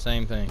fixing to do the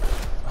same thing.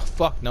 Oh,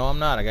 fuck, no I'm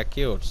not. I got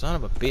killed. Son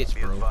of a bitch,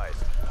 Be bro.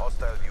 advised,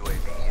 hostile UAV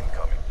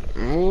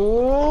incoming.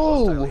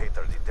 Ooh. Hostile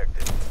hater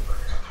detected.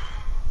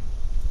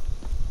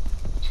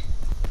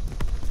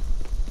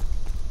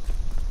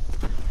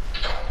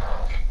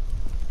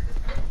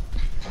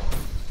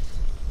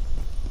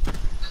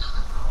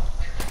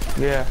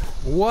 Yeah.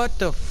 What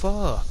the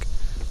fuck?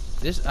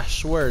 This, I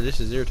swear, this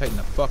is irritating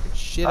the fucking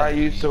shit out I of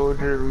me. used to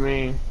order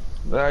me.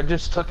 I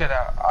just took it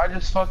out. I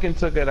just fucking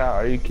took it out.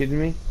 Are you kidding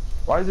me?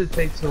 Why does it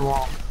take so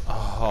long?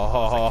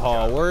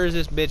 Oh, where is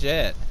this bitch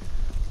at?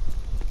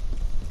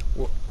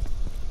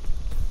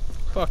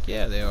 Fuck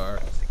yeah, they are.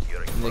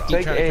 Securing And they keep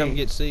Take trying to A. come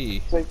get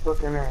C. Take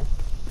fucking A.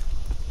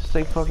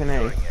 Take fucking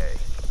A. securing A.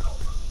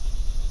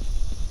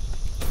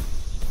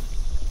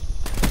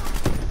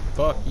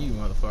 Fuck you,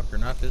 motherfucker.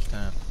 Not this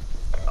time.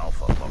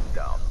 Alpha locked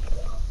down.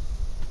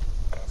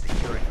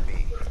 Securing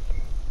B.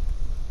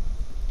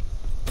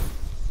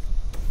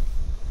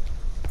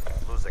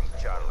 Losing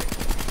Charlie.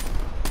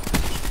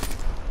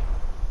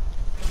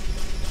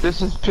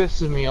 This is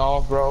pissing me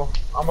off, bro.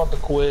 I'm about to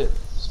quit.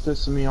 It's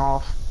pissing me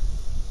off.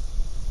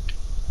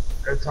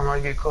 Every time I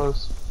get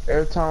close.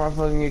 Every time I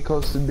fucking get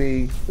close to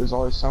B, there's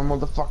always some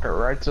motherfucker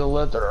right to the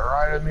left or the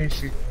right of me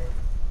shooting me.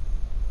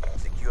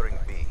 Securing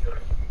B.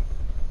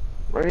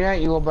 Where you at,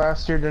 you little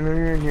bastard? I know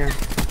you're in here.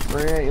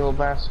 Where you at, you little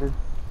bastard?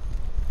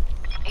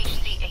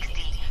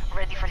 HCXD,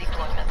 ready for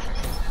deployment.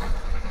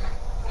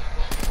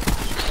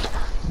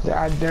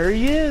 Yeah, there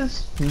he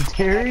is.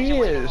 There he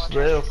is.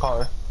 Little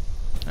car.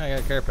 I got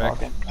a care pack.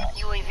 Okay.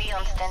 UAV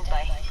on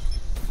standby.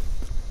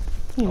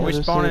 You Are know we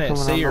this spawning thing at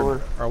coming C on or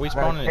board. are we Got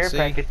a spawning care at C?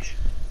 package.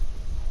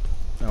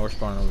 No, we're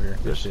spawning over here.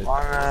 Good shit.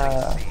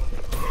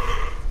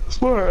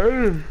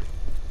 Spawn.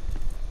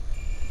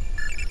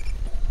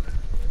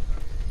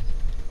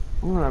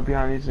 I'm gonna be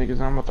on these niggas.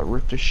 I'm about to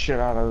rip the shit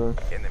out of them.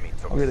 Enemy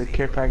took I'll get a C.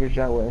 care package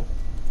that way.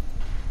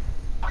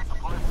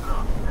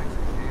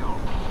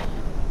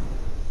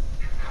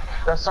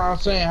 That's what I'm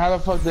saying. How the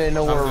fuck do they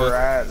know where I'm we're good.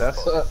 at?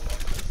 That's Dark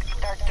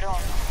drone.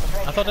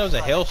 I thought that was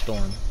a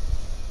hailstorm.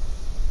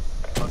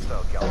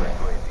 Hostile counter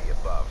UAV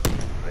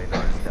above.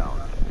 Radar is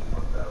down.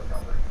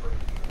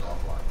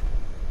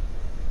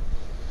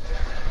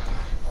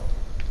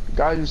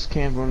 guy just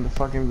camping on the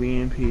fucking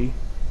VNP.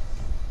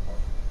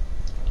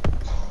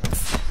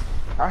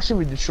 I should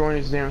be destroying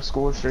these damn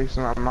score streaks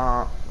and I'm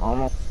not. I don't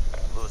know.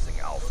 Losing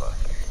Alpha.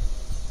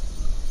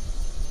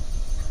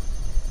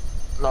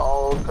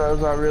 No,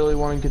 because I really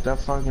want to get that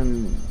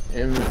fucking the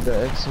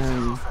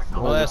XM.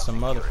 Well, that's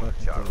some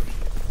motherfucking Charlie. cool.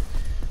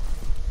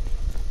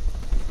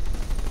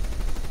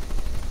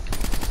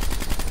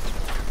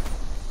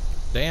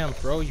 Damn,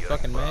 bro, you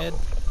fucking mad?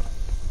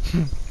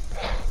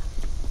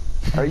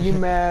 Are you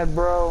mad,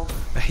 bro?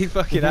 He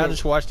fucking, I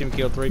just watched him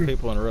kill 3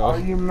 people in a Are row.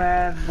 you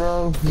mad,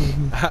 bro? B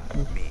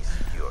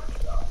secure.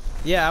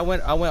 Yeah, I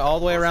went all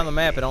the way around the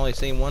map and only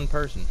seen 1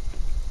 person.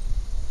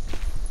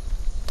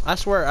 I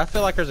swear, I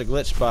feel like there's a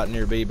glitch spot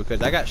near B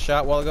because I got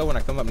shot a while ago when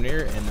I come up near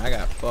it and I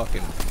got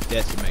fucking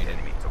decimated.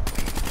 Enemy took B.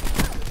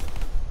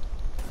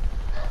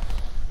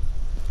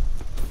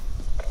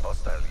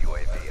 Hostile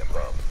UAV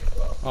above.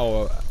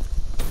 Oh, what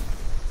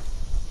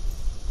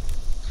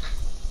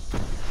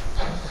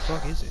the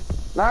fuck is it?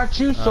 Not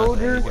you,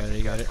 soldier. You got it,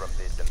 you got it. From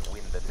this and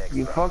win the next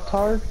You round. fucked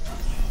hard.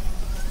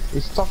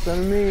 He's talking to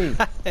me.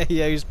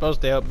 Yeah, you're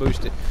supposed to help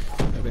boost it.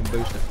 I've been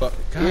boosting fuck.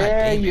 God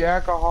yeah, damn it. you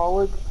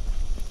alcoholic.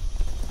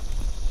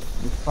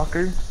 You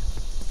fucker.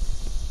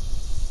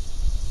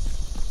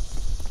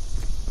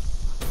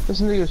 This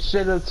nigga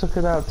should have took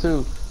it out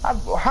too.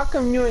 How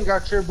come you ain't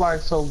got your black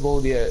soul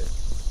gold yet?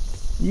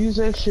 Use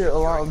that shit a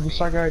lot, just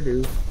like I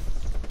do.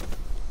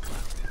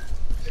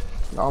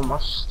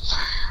 Almost.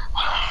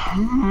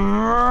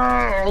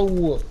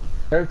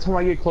 Every time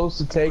I get close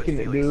to taking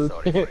it, dude.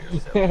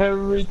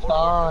 Every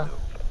time.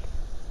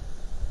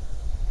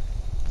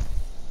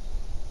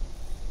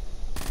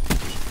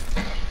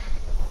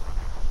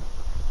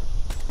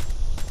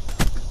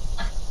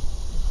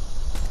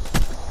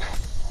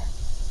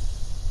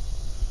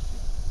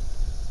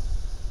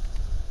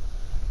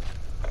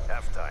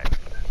 Halftime.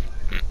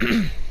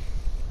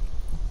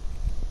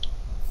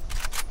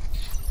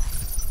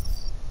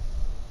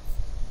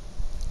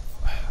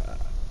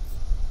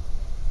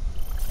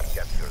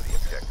 Capture the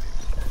objective.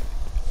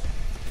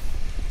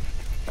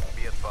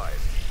 Be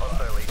advised,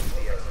 hostile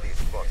HCXD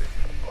spotted.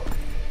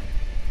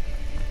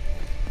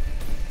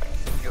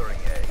 Securing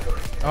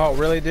A. Oh,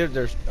 really, dude?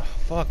 There's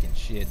fucking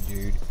shit,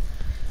 dude.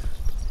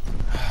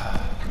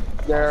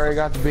 There, I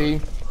got the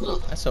B.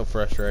 That's so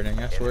frustrating.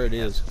 I swear it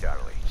is.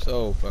 Charlie.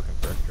 So fucking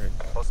frustrating.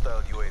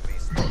 Hostile UAV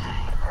spotted.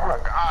 Oh my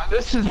god,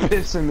 this is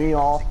pissing me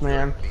off,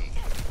 man. B.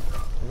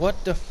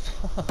 What the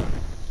fuck?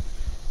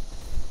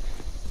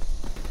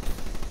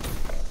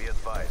 Be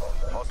advised,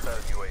 hostile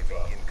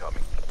UAV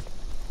incoming.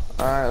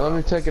 Alright, let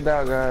me take it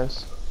out,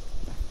 guys.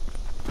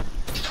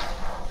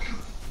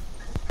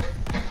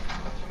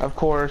 Of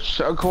course,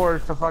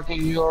 the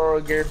fucking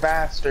Eurogear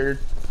bastard.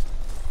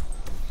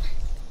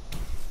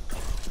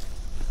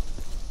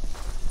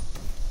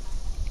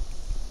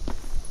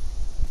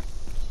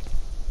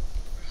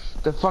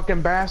 The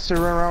fucking bastard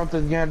run around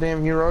with the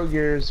goddamn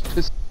Eurogears,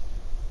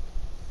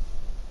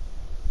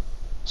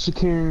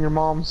 securing your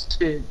mom's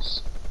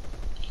tits.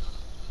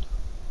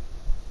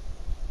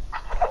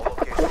 All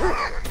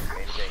locations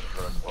maintain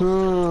current posture.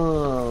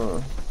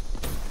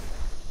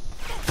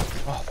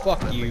 Oh,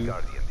 fuck you.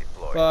 Guardian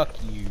deployed. Fuck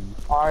you.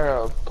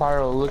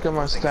 Pyro, look at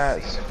my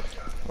stats.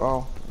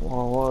 Oh,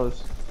 well, it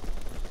was.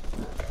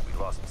 We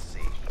lost C.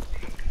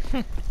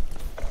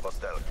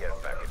 Hostile care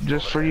package.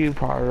 Just for overhead. you,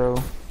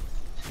 Pyro.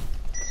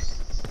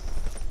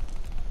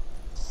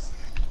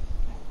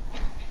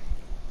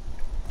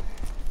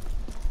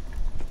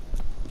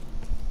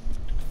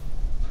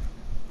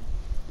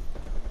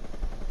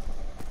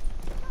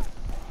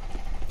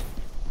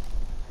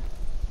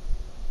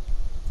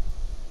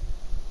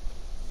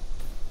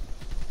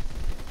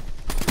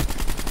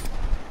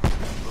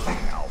 Losing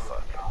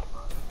Alpha.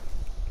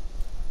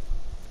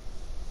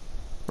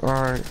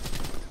 Alright.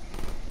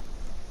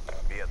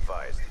 Be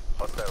advised,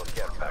 hostile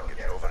care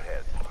package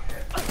overhead.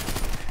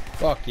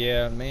 Fuck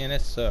yeah, man,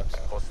 that sucks.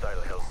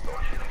 Hostile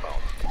Hellstorm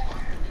inbound.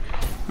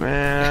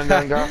 Man,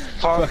 I got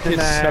fucked in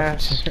the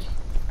ass.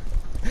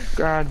 sucks.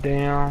 God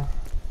damn.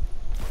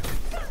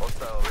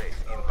 Hostile race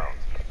inbound.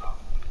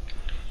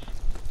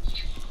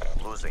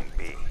 Losing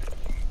B.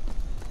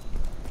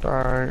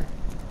 Alright.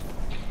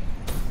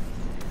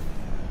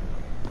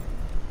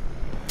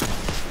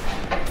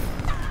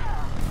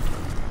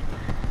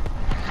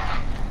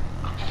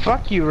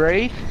 Fuck you,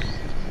 Wraith.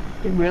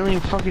 You really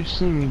fucking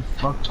see me,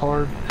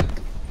 fucktard.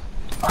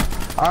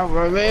 I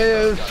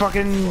man,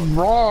 fucking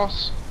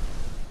Ross.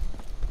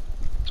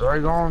 It's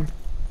already gone.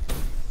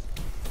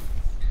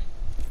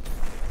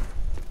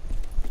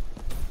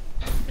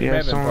 It may Yeah,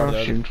 have been someone part of,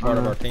 else shooting part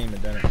of from our team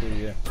that done it too,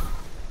 yeah.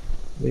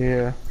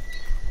 Yeah.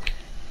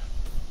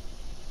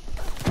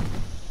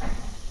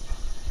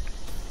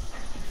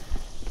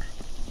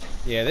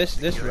 Yeah,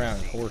 this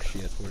round is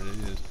horseshit, that's what it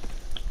is.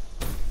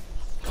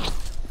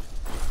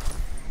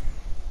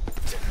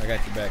 I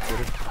got you back,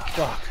 Twitter.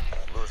 Fuck.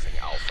 Losing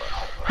Alpha.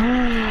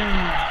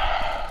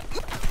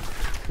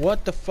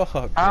 What the fuck?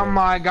 Oh bro?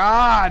 my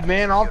god,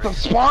 man, off the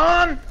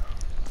spawn?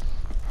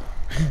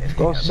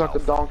 Go suck a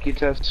donkey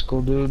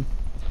testicle, dude.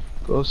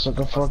 Go suck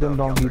a fucking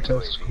donkey UAV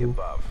testicle.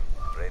 above.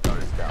 Radar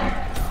is down.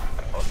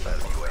 Hostile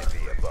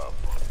UAV above.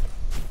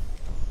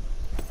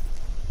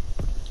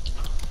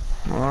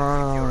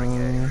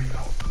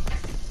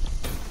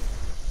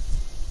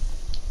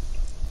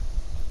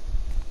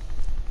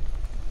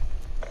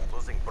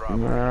 Losing Bravo.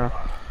 Nah.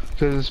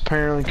 Cause it's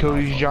apparently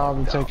Cody's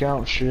job to take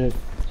out shit.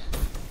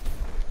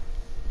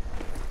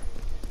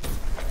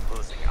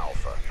 Losing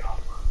Alpha.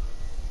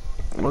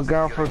 Look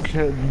out for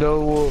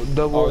double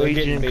Oh, they're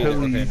getting agent beat. Okay,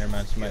 Cody. never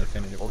mind. Somebody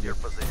defended it. Hold your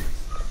positions.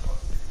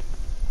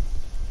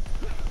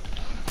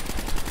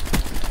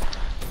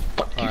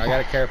 Alright, I got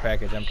a care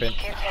package. I'm pin.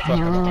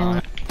 Fucking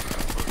behind.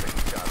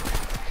 Losing Charlie.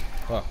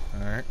 Fuck.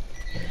 Alright.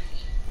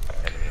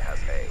 Enemy has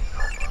A.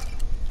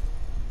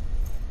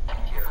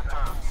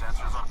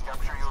 Sensors on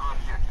capture your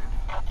objective.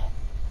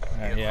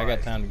 Alright, yeah, I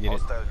got time to get it.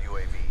 Hostile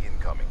UAV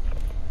incoming.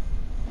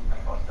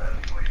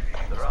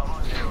 The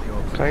round is nearly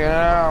over. Take it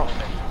out.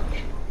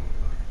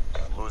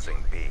 Losing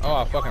B.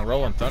 Oh, fucking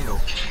rolling thunder.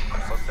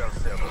 Hostile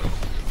server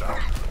down.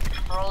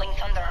 Rolling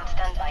thunder on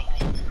standby.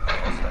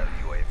 Hostile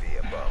UAV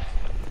above.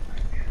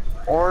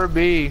 Or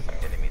B.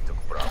 Enemy took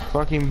Bravo.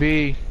 Fucking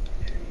B.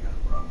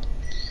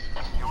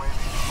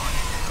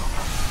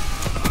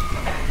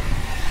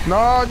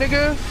 No,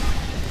 nigga.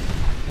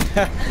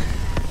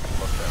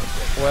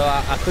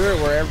 Well, I threw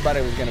it where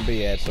everybody was gonna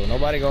be at, so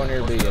nobody go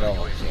near B at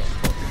all. So.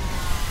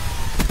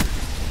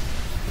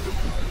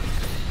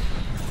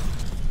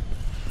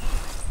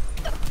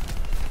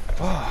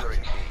 Fuck.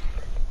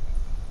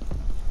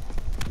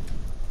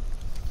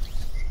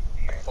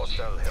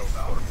 Hostile health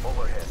orb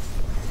overhead.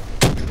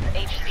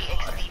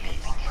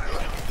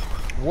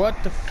 What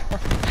the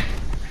fuck?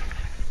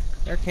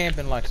 They're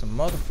camping like some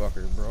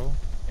motherfuckers, bro.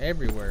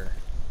 Everywhere.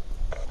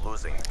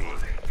 Losing B.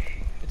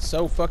 It's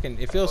so fucking.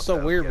 It feels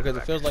so weird because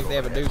it feels like they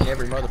have a dude in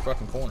every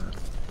motherfucking corner.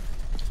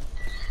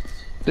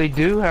 They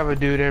do have a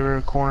dude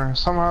every corner.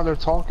 Somehow they're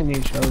talking to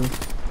each other.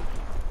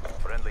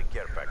 Friendly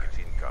care package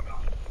incoming.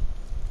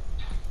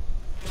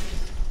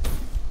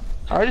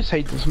 I just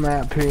hate this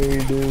map,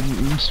 period, dude.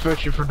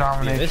 Especially for Yeah,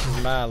 domination. this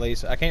is my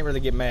least. I can't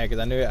really get mad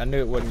because I knew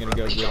it wasn't gonna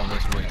go good on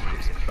this one.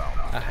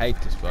 I hate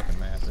this fucking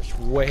map. There's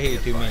way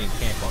too many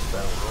camping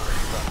spells.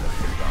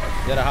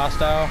 Is that a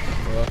hostile?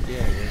 Fuck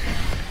yeah, it is.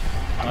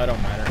 No, it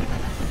don't matter.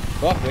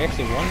 Fuck, we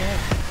actually won that?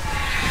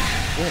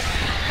 Shit.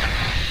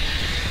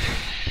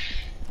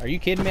 Are you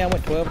kidding me? I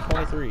went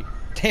 12-23.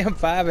 Damn,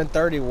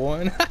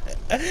 5-31.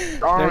 I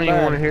don't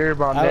even want to hear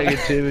about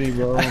negativity,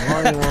 bro. I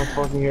don't even want to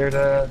fucking hear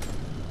that.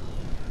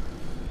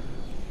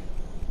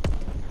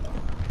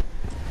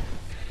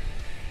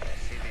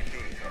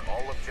 CVP,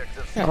 all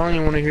objectives. I don't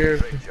even want to hear.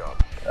 Great job.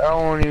 I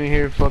don't want to even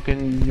hear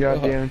fucking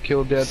goddamn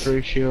kill death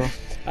ratio.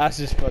 I was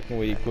just fucking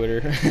with you,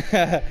 quitter.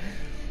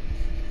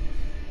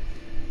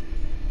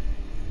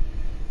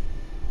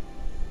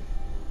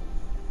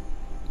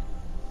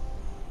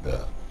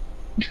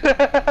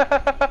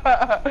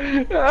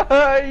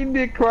 You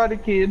did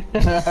Karate Kid.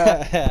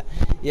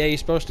 Yeah, you're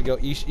supposed to go.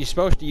 You're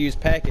supposed to use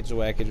package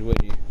whackage,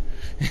 would you?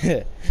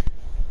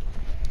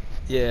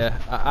 Yeah,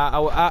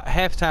 I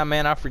half time,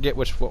 man, I forget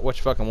which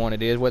fucking one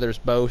it is, whether it's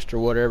Boast or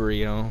whatever,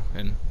 you know,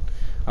 and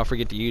I'll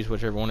forget to use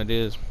whichever one it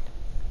is.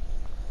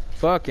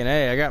 Fucking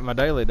hey, I got my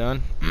daily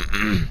done.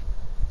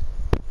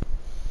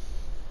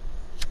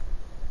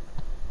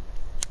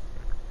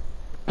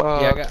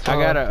 Yeah, I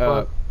got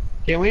a.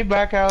 Can we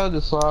back out of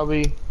this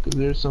lobby? Cause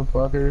there's some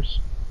fuckers.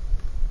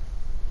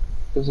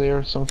 Cause there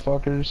are some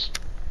fuckers.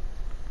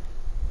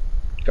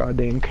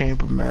 Goddamn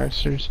camper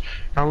masters.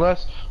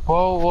 Unless,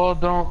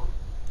 don't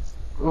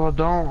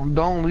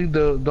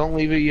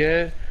leave it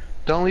yet.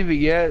 Don't leave it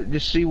yet.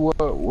 Just see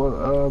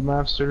what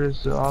maps there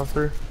is to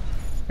offer.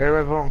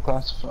 Everybody vote on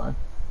classified.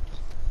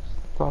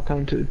 Fuck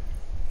them too.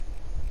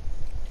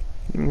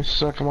 Let me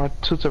suck on my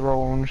Tootsie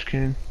Roll on this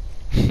can.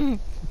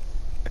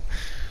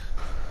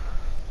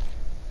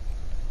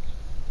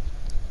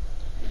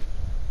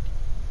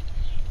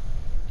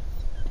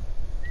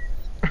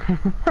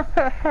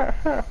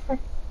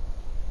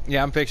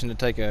 Yeah, I'm fixing to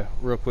take a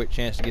real quick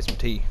chance to get some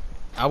tea.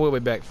 I will be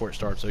back before it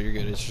starts, so you're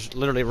good. It's just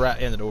literally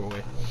right in the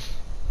doorway.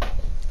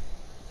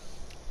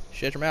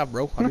 Shut your mouth,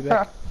 bro. I'll be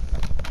back.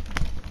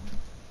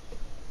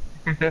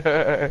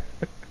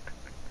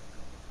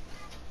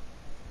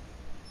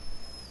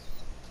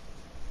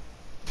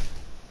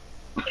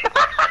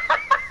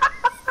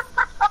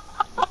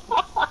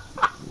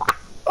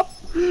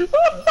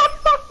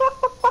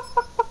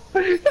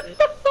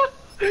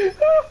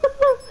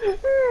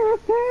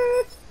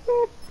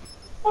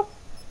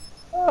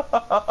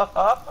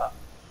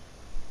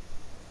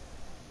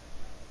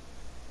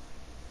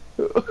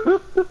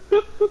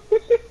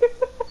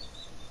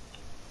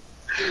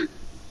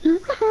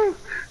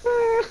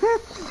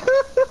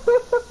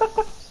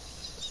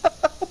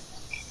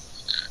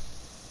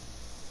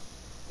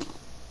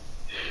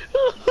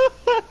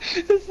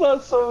 It's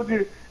not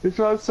soldier. It's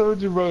not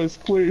soldier, bro. It's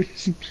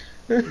quiz.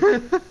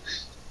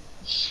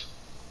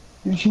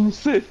 You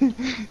said.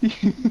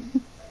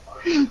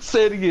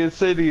 Say it again.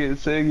 Say it again.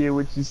 Say it again.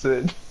 What you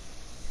said.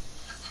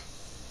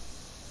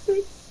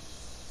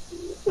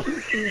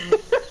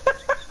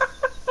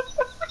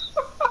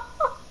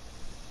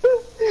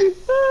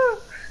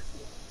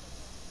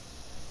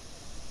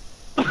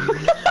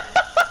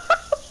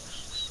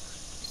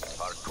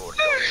 Hardcore.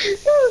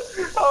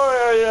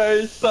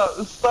 Alright, stop.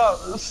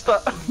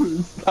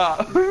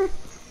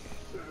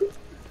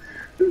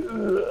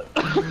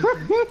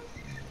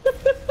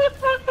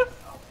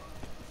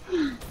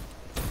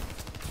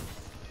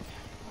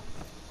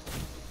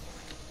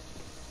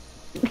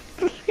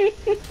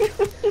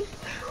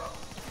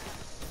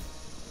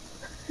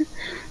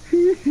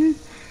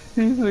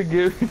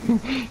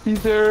 He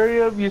said,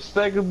 hurry up, you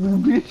stack of the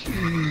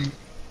bitch.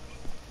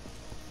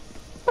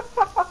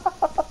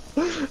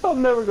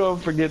 I'm never gonna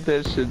forget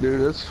that shit,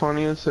 dude. That's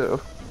funny as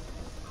hell.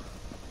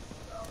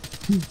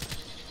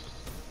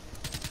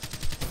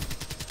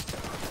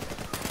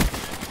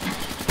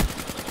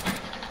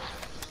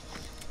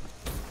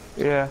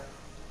 Yeah.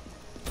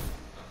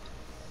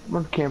 I'm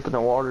gonna camp in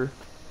the water.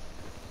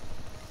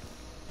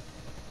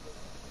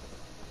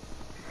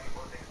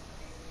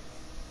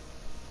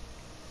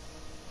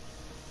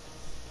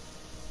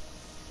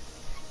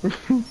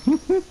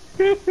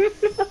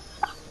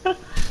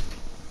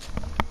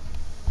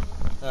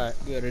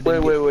 Good. I didn't Wait,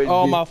 get- wait, wait.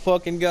 Oh dude. my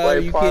fucking god! Wait, Are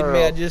you kidding me?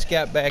 Pyro. I just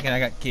got back and I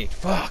got kicked.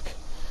 Fuck.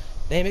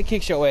 Damn, it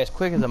kicks your ass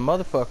quick as a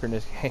motherfucker in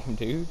this game,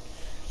 dude.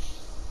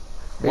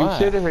 Why?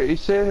 He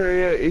said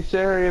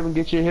hurry up and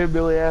get your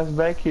hillbilly ass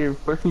back here.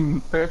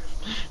 Fucking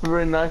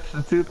very nice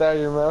the tooth out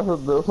of your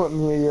mouth. The one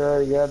here you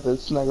already got the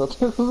snuggle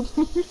tooth.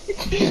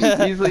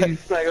 Usually you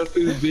snuggle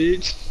tooth,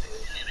 bitch.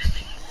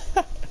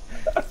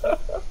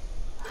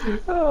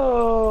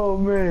 Oh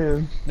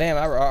man. Damn,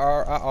 I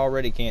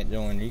already can't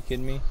join. Are you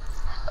kidding me?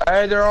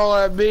 Hey, they're all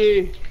at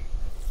B.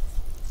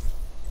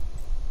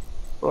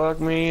 Fuck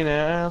me, an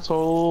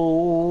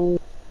asshole.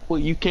 Well,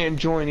 you can't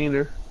join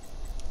either.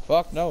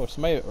 Fuck no,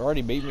 somebody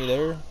already beat me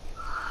there.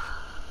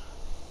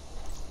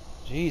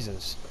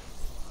 Jesus.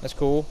 That's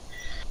cool.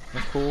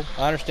 That's cool.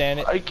 I understand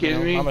it. Are you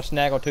kidding me? I'm a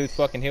snaggletooth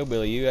fucking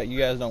hillbilly. You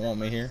guys don't want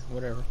me here.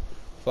 Whatever.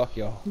 Fuck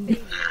y'all. Failure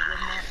will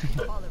not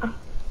be tolerated.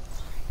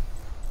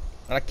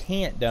 But I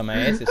can't,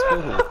 dumbass. It's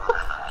cool.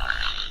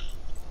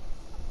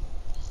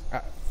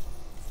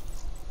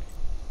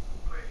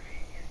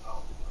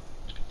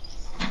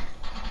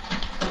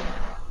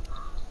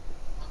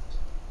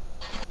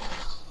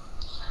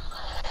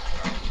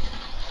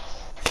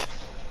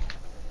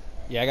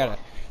 Yeah,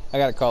 I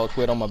gotta call it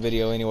quit on my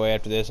video anyway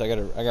after this. I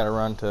gotta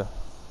run to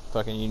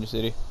fucking Union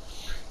City.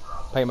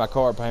 Pay my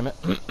car payment.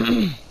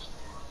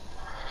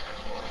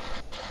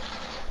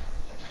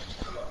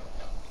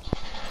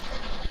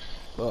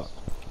 Fuck.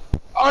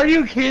 Are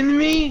you kidding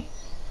me?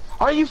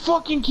 Are you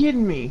fucking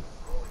kidding me?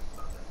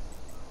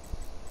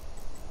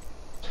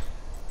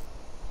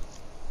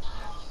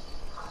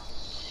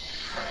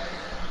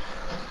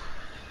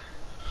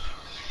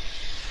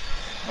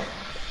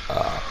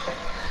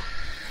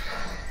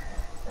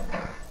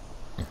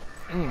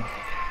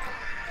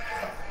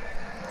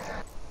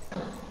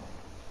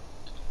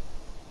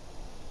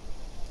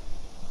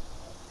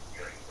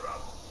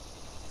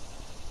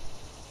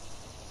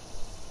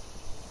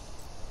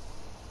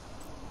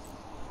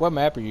 What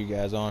map are you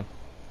guys on?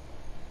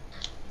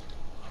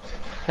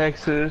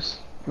 Nexus,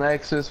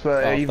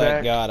 but Oh, evac.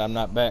 thank God I'm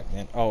not back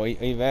then. Oh,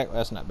 evac?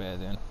 That's not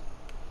bad then.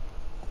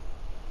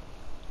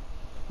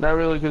 Not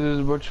really, because there's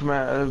a bunch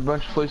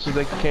of places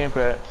they can camp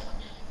at.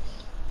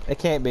 It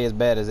can't be as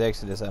bad as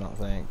Exodus, I don't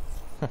think.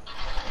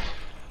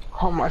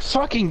 Oh my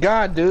fucking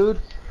god, dude!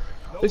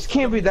 This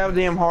can't be that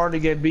damn hard to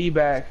get B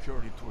back.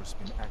 Security tours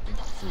been acting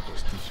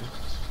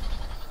superstitious.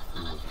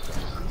 We will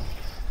try.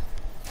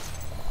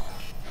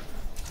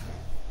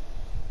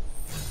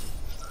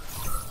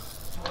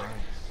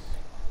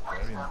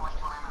 Very nice.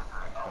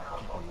 Got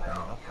people lining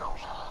up for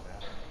shit like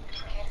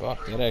that.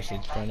 Fuck, that actually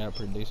turned out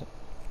pretty decent.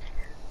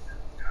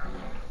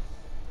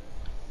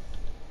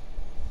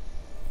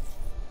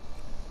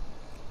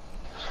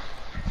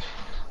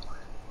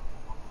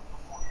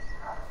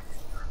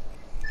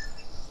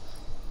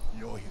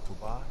 You're here to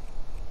buy.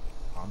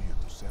 I'm here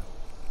to sell.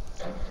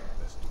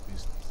 Let's do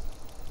business.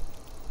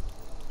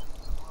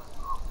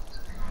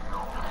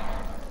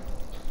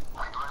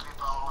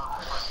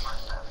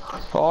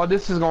 Oh,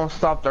 this is gonna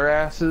stop their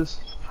asses.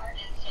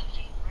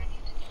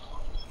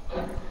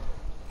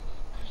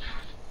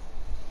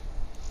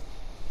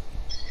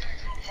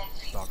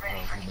 Stockpile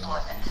human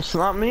resources. It's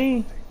not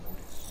me. Take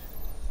notice.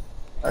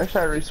 I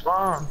should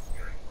respawn.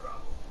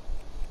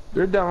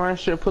 Your dumb ass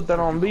should put that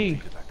on B,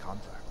 Get that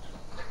contract.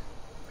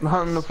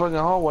 not in the fucking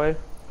hallway.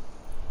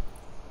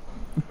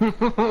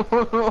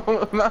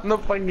 Not in the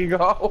fucking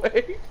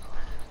hallway.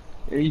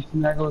 Hey, you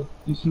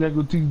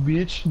snuggle too,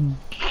 bitch.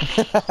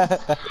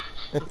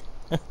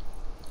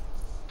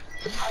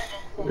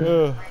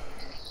 Ugh.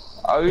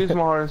 I'll use my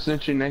heart and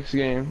century next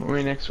game. I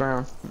mean, next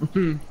round.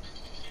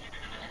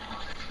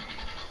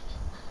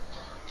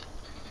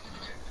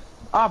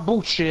 Ah,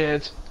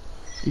 bullshit.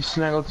 You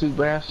snaggletooth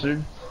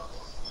bastard.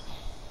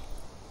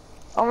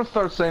 I'm gonna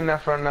start saying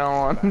that from now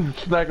on.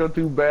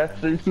 Snaggletooth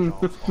bastard.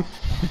 What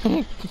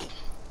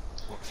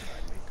should I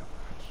make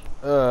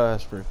of that?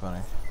 That's pretty funny.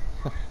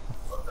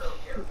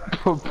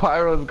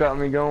 Pyro's got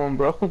me going,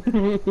 bro.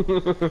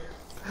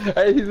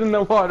 Hey, he's in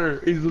the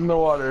water. He's in the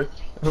water.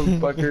 Oh,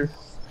 fucker.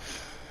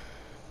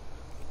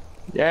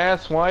 Yeah,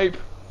 swipe.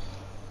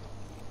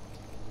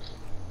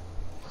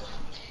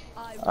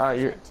 I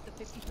you're- represent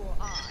the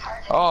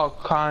 54I. Oh,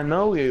 I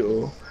know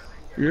you.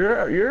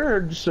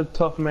 You're just a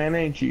tough man,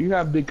 ain't you? You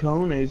got big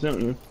cojones, don't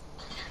you?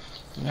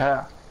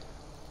 Yeah.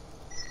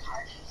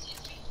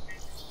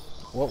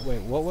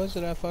 Wait, what was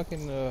it I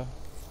fucking,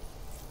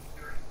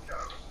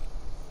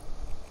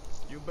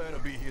 You better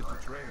be here to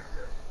trade.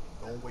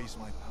 Don't waste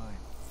my time.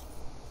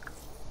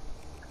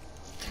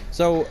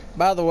 So,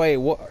 by the way,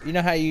 you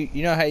know how you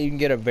can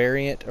get a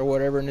variant or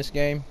whatever in this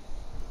game?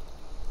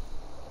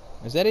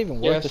 Is that even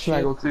worth Yeah, the shit?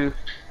 snaggletooth.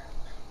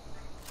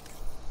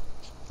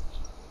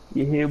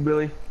 You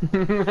hillbilly.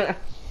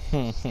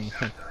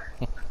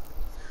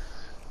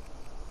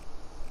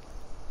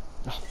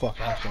 Oh fuck,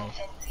 I was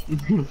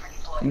wrong.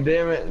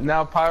 Damn it!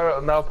 Now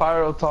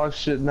Pyro talks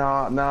shit.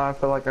 Now I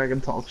feel like I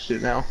can talk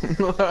shit now.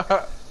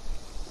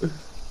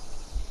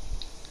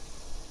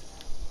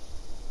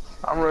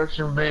 I'm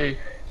rushing B.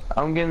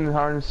 I'm getting the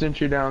Hardened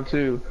Sentry down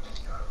too.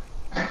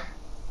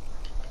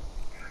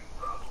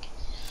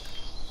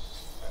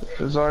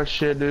 It's our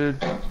shit, dude.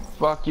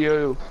 Fuck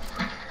you.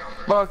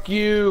 Fuck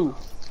you.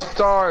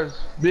 Stars,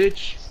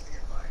 bitch.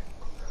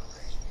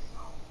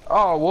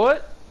 Oh,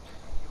 what?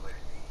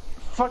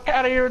 Fuck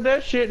out of here with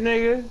that shit,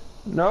 nigga.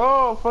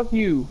 No, fuck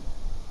you.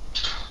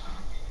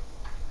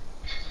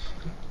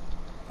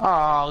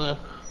 Oh,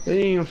 they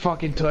didn't even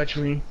fucking touch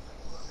me.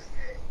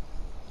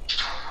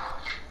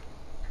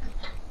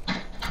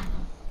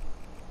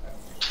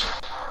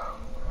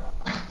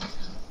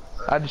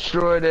 I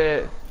destroyed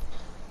it.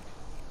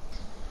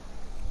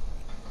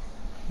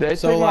 They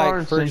So, take my like,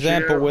 arms for and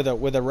example, shit.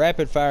 with a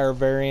rapid fire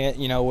variant,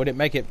 you know, would it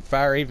make it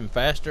fire even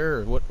faster,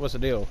 or what's the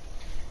deal?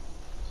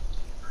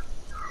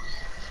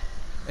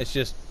 It's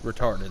just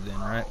retarded then,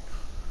 right?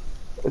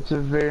 It's a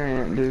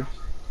variant, dude.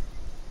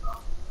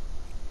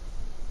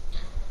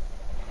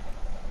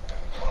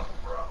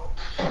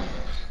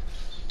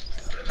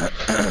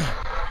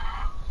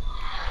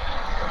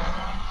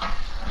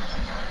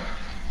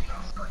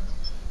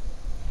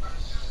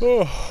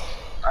 Oh.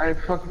 Are you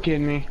fucking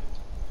kidding me?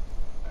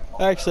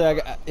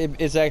 Actually,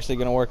 it's actually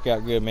gonna work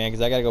out good, man,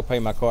 because I gotta go pay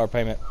my car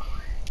payment.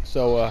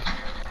 So I'm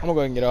gonna go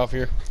ahead and get off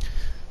here.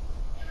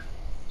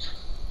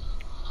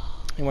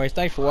 Anyways,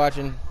 thanks for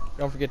watching.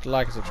 Don't forget to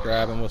like and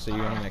subscribe, and we'll see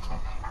you in the next one.